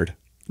it's hard.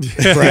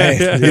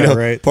 Right.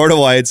 Right. Part of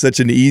why it's such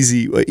an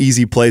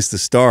easy place to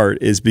start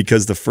is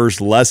because the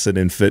first lesson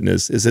in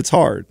fitness is it's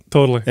hard.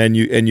 Totally. And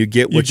you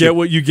get what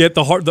you get.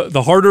 The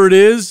harder it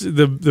is,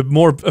 the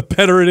more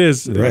better it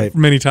is. Right.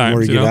 Many times. The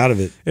more you get out of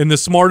it. And the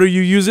smarter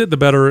you use it, the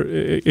better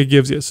it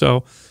gives you.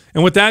 So,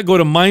 and with that, go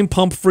to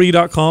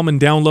mindpumpfree.com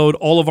and download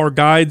all of our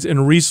guides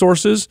and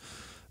resources.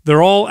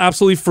 They're all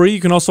absolutely free.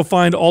 You can also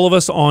find all of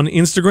us on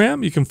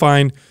Instagram. You can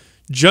find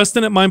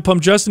Justin at Mind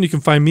Pump Justin. You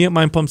can find me at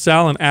Mind Pump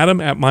Sal and Adam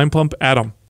at Mind Pump Adam.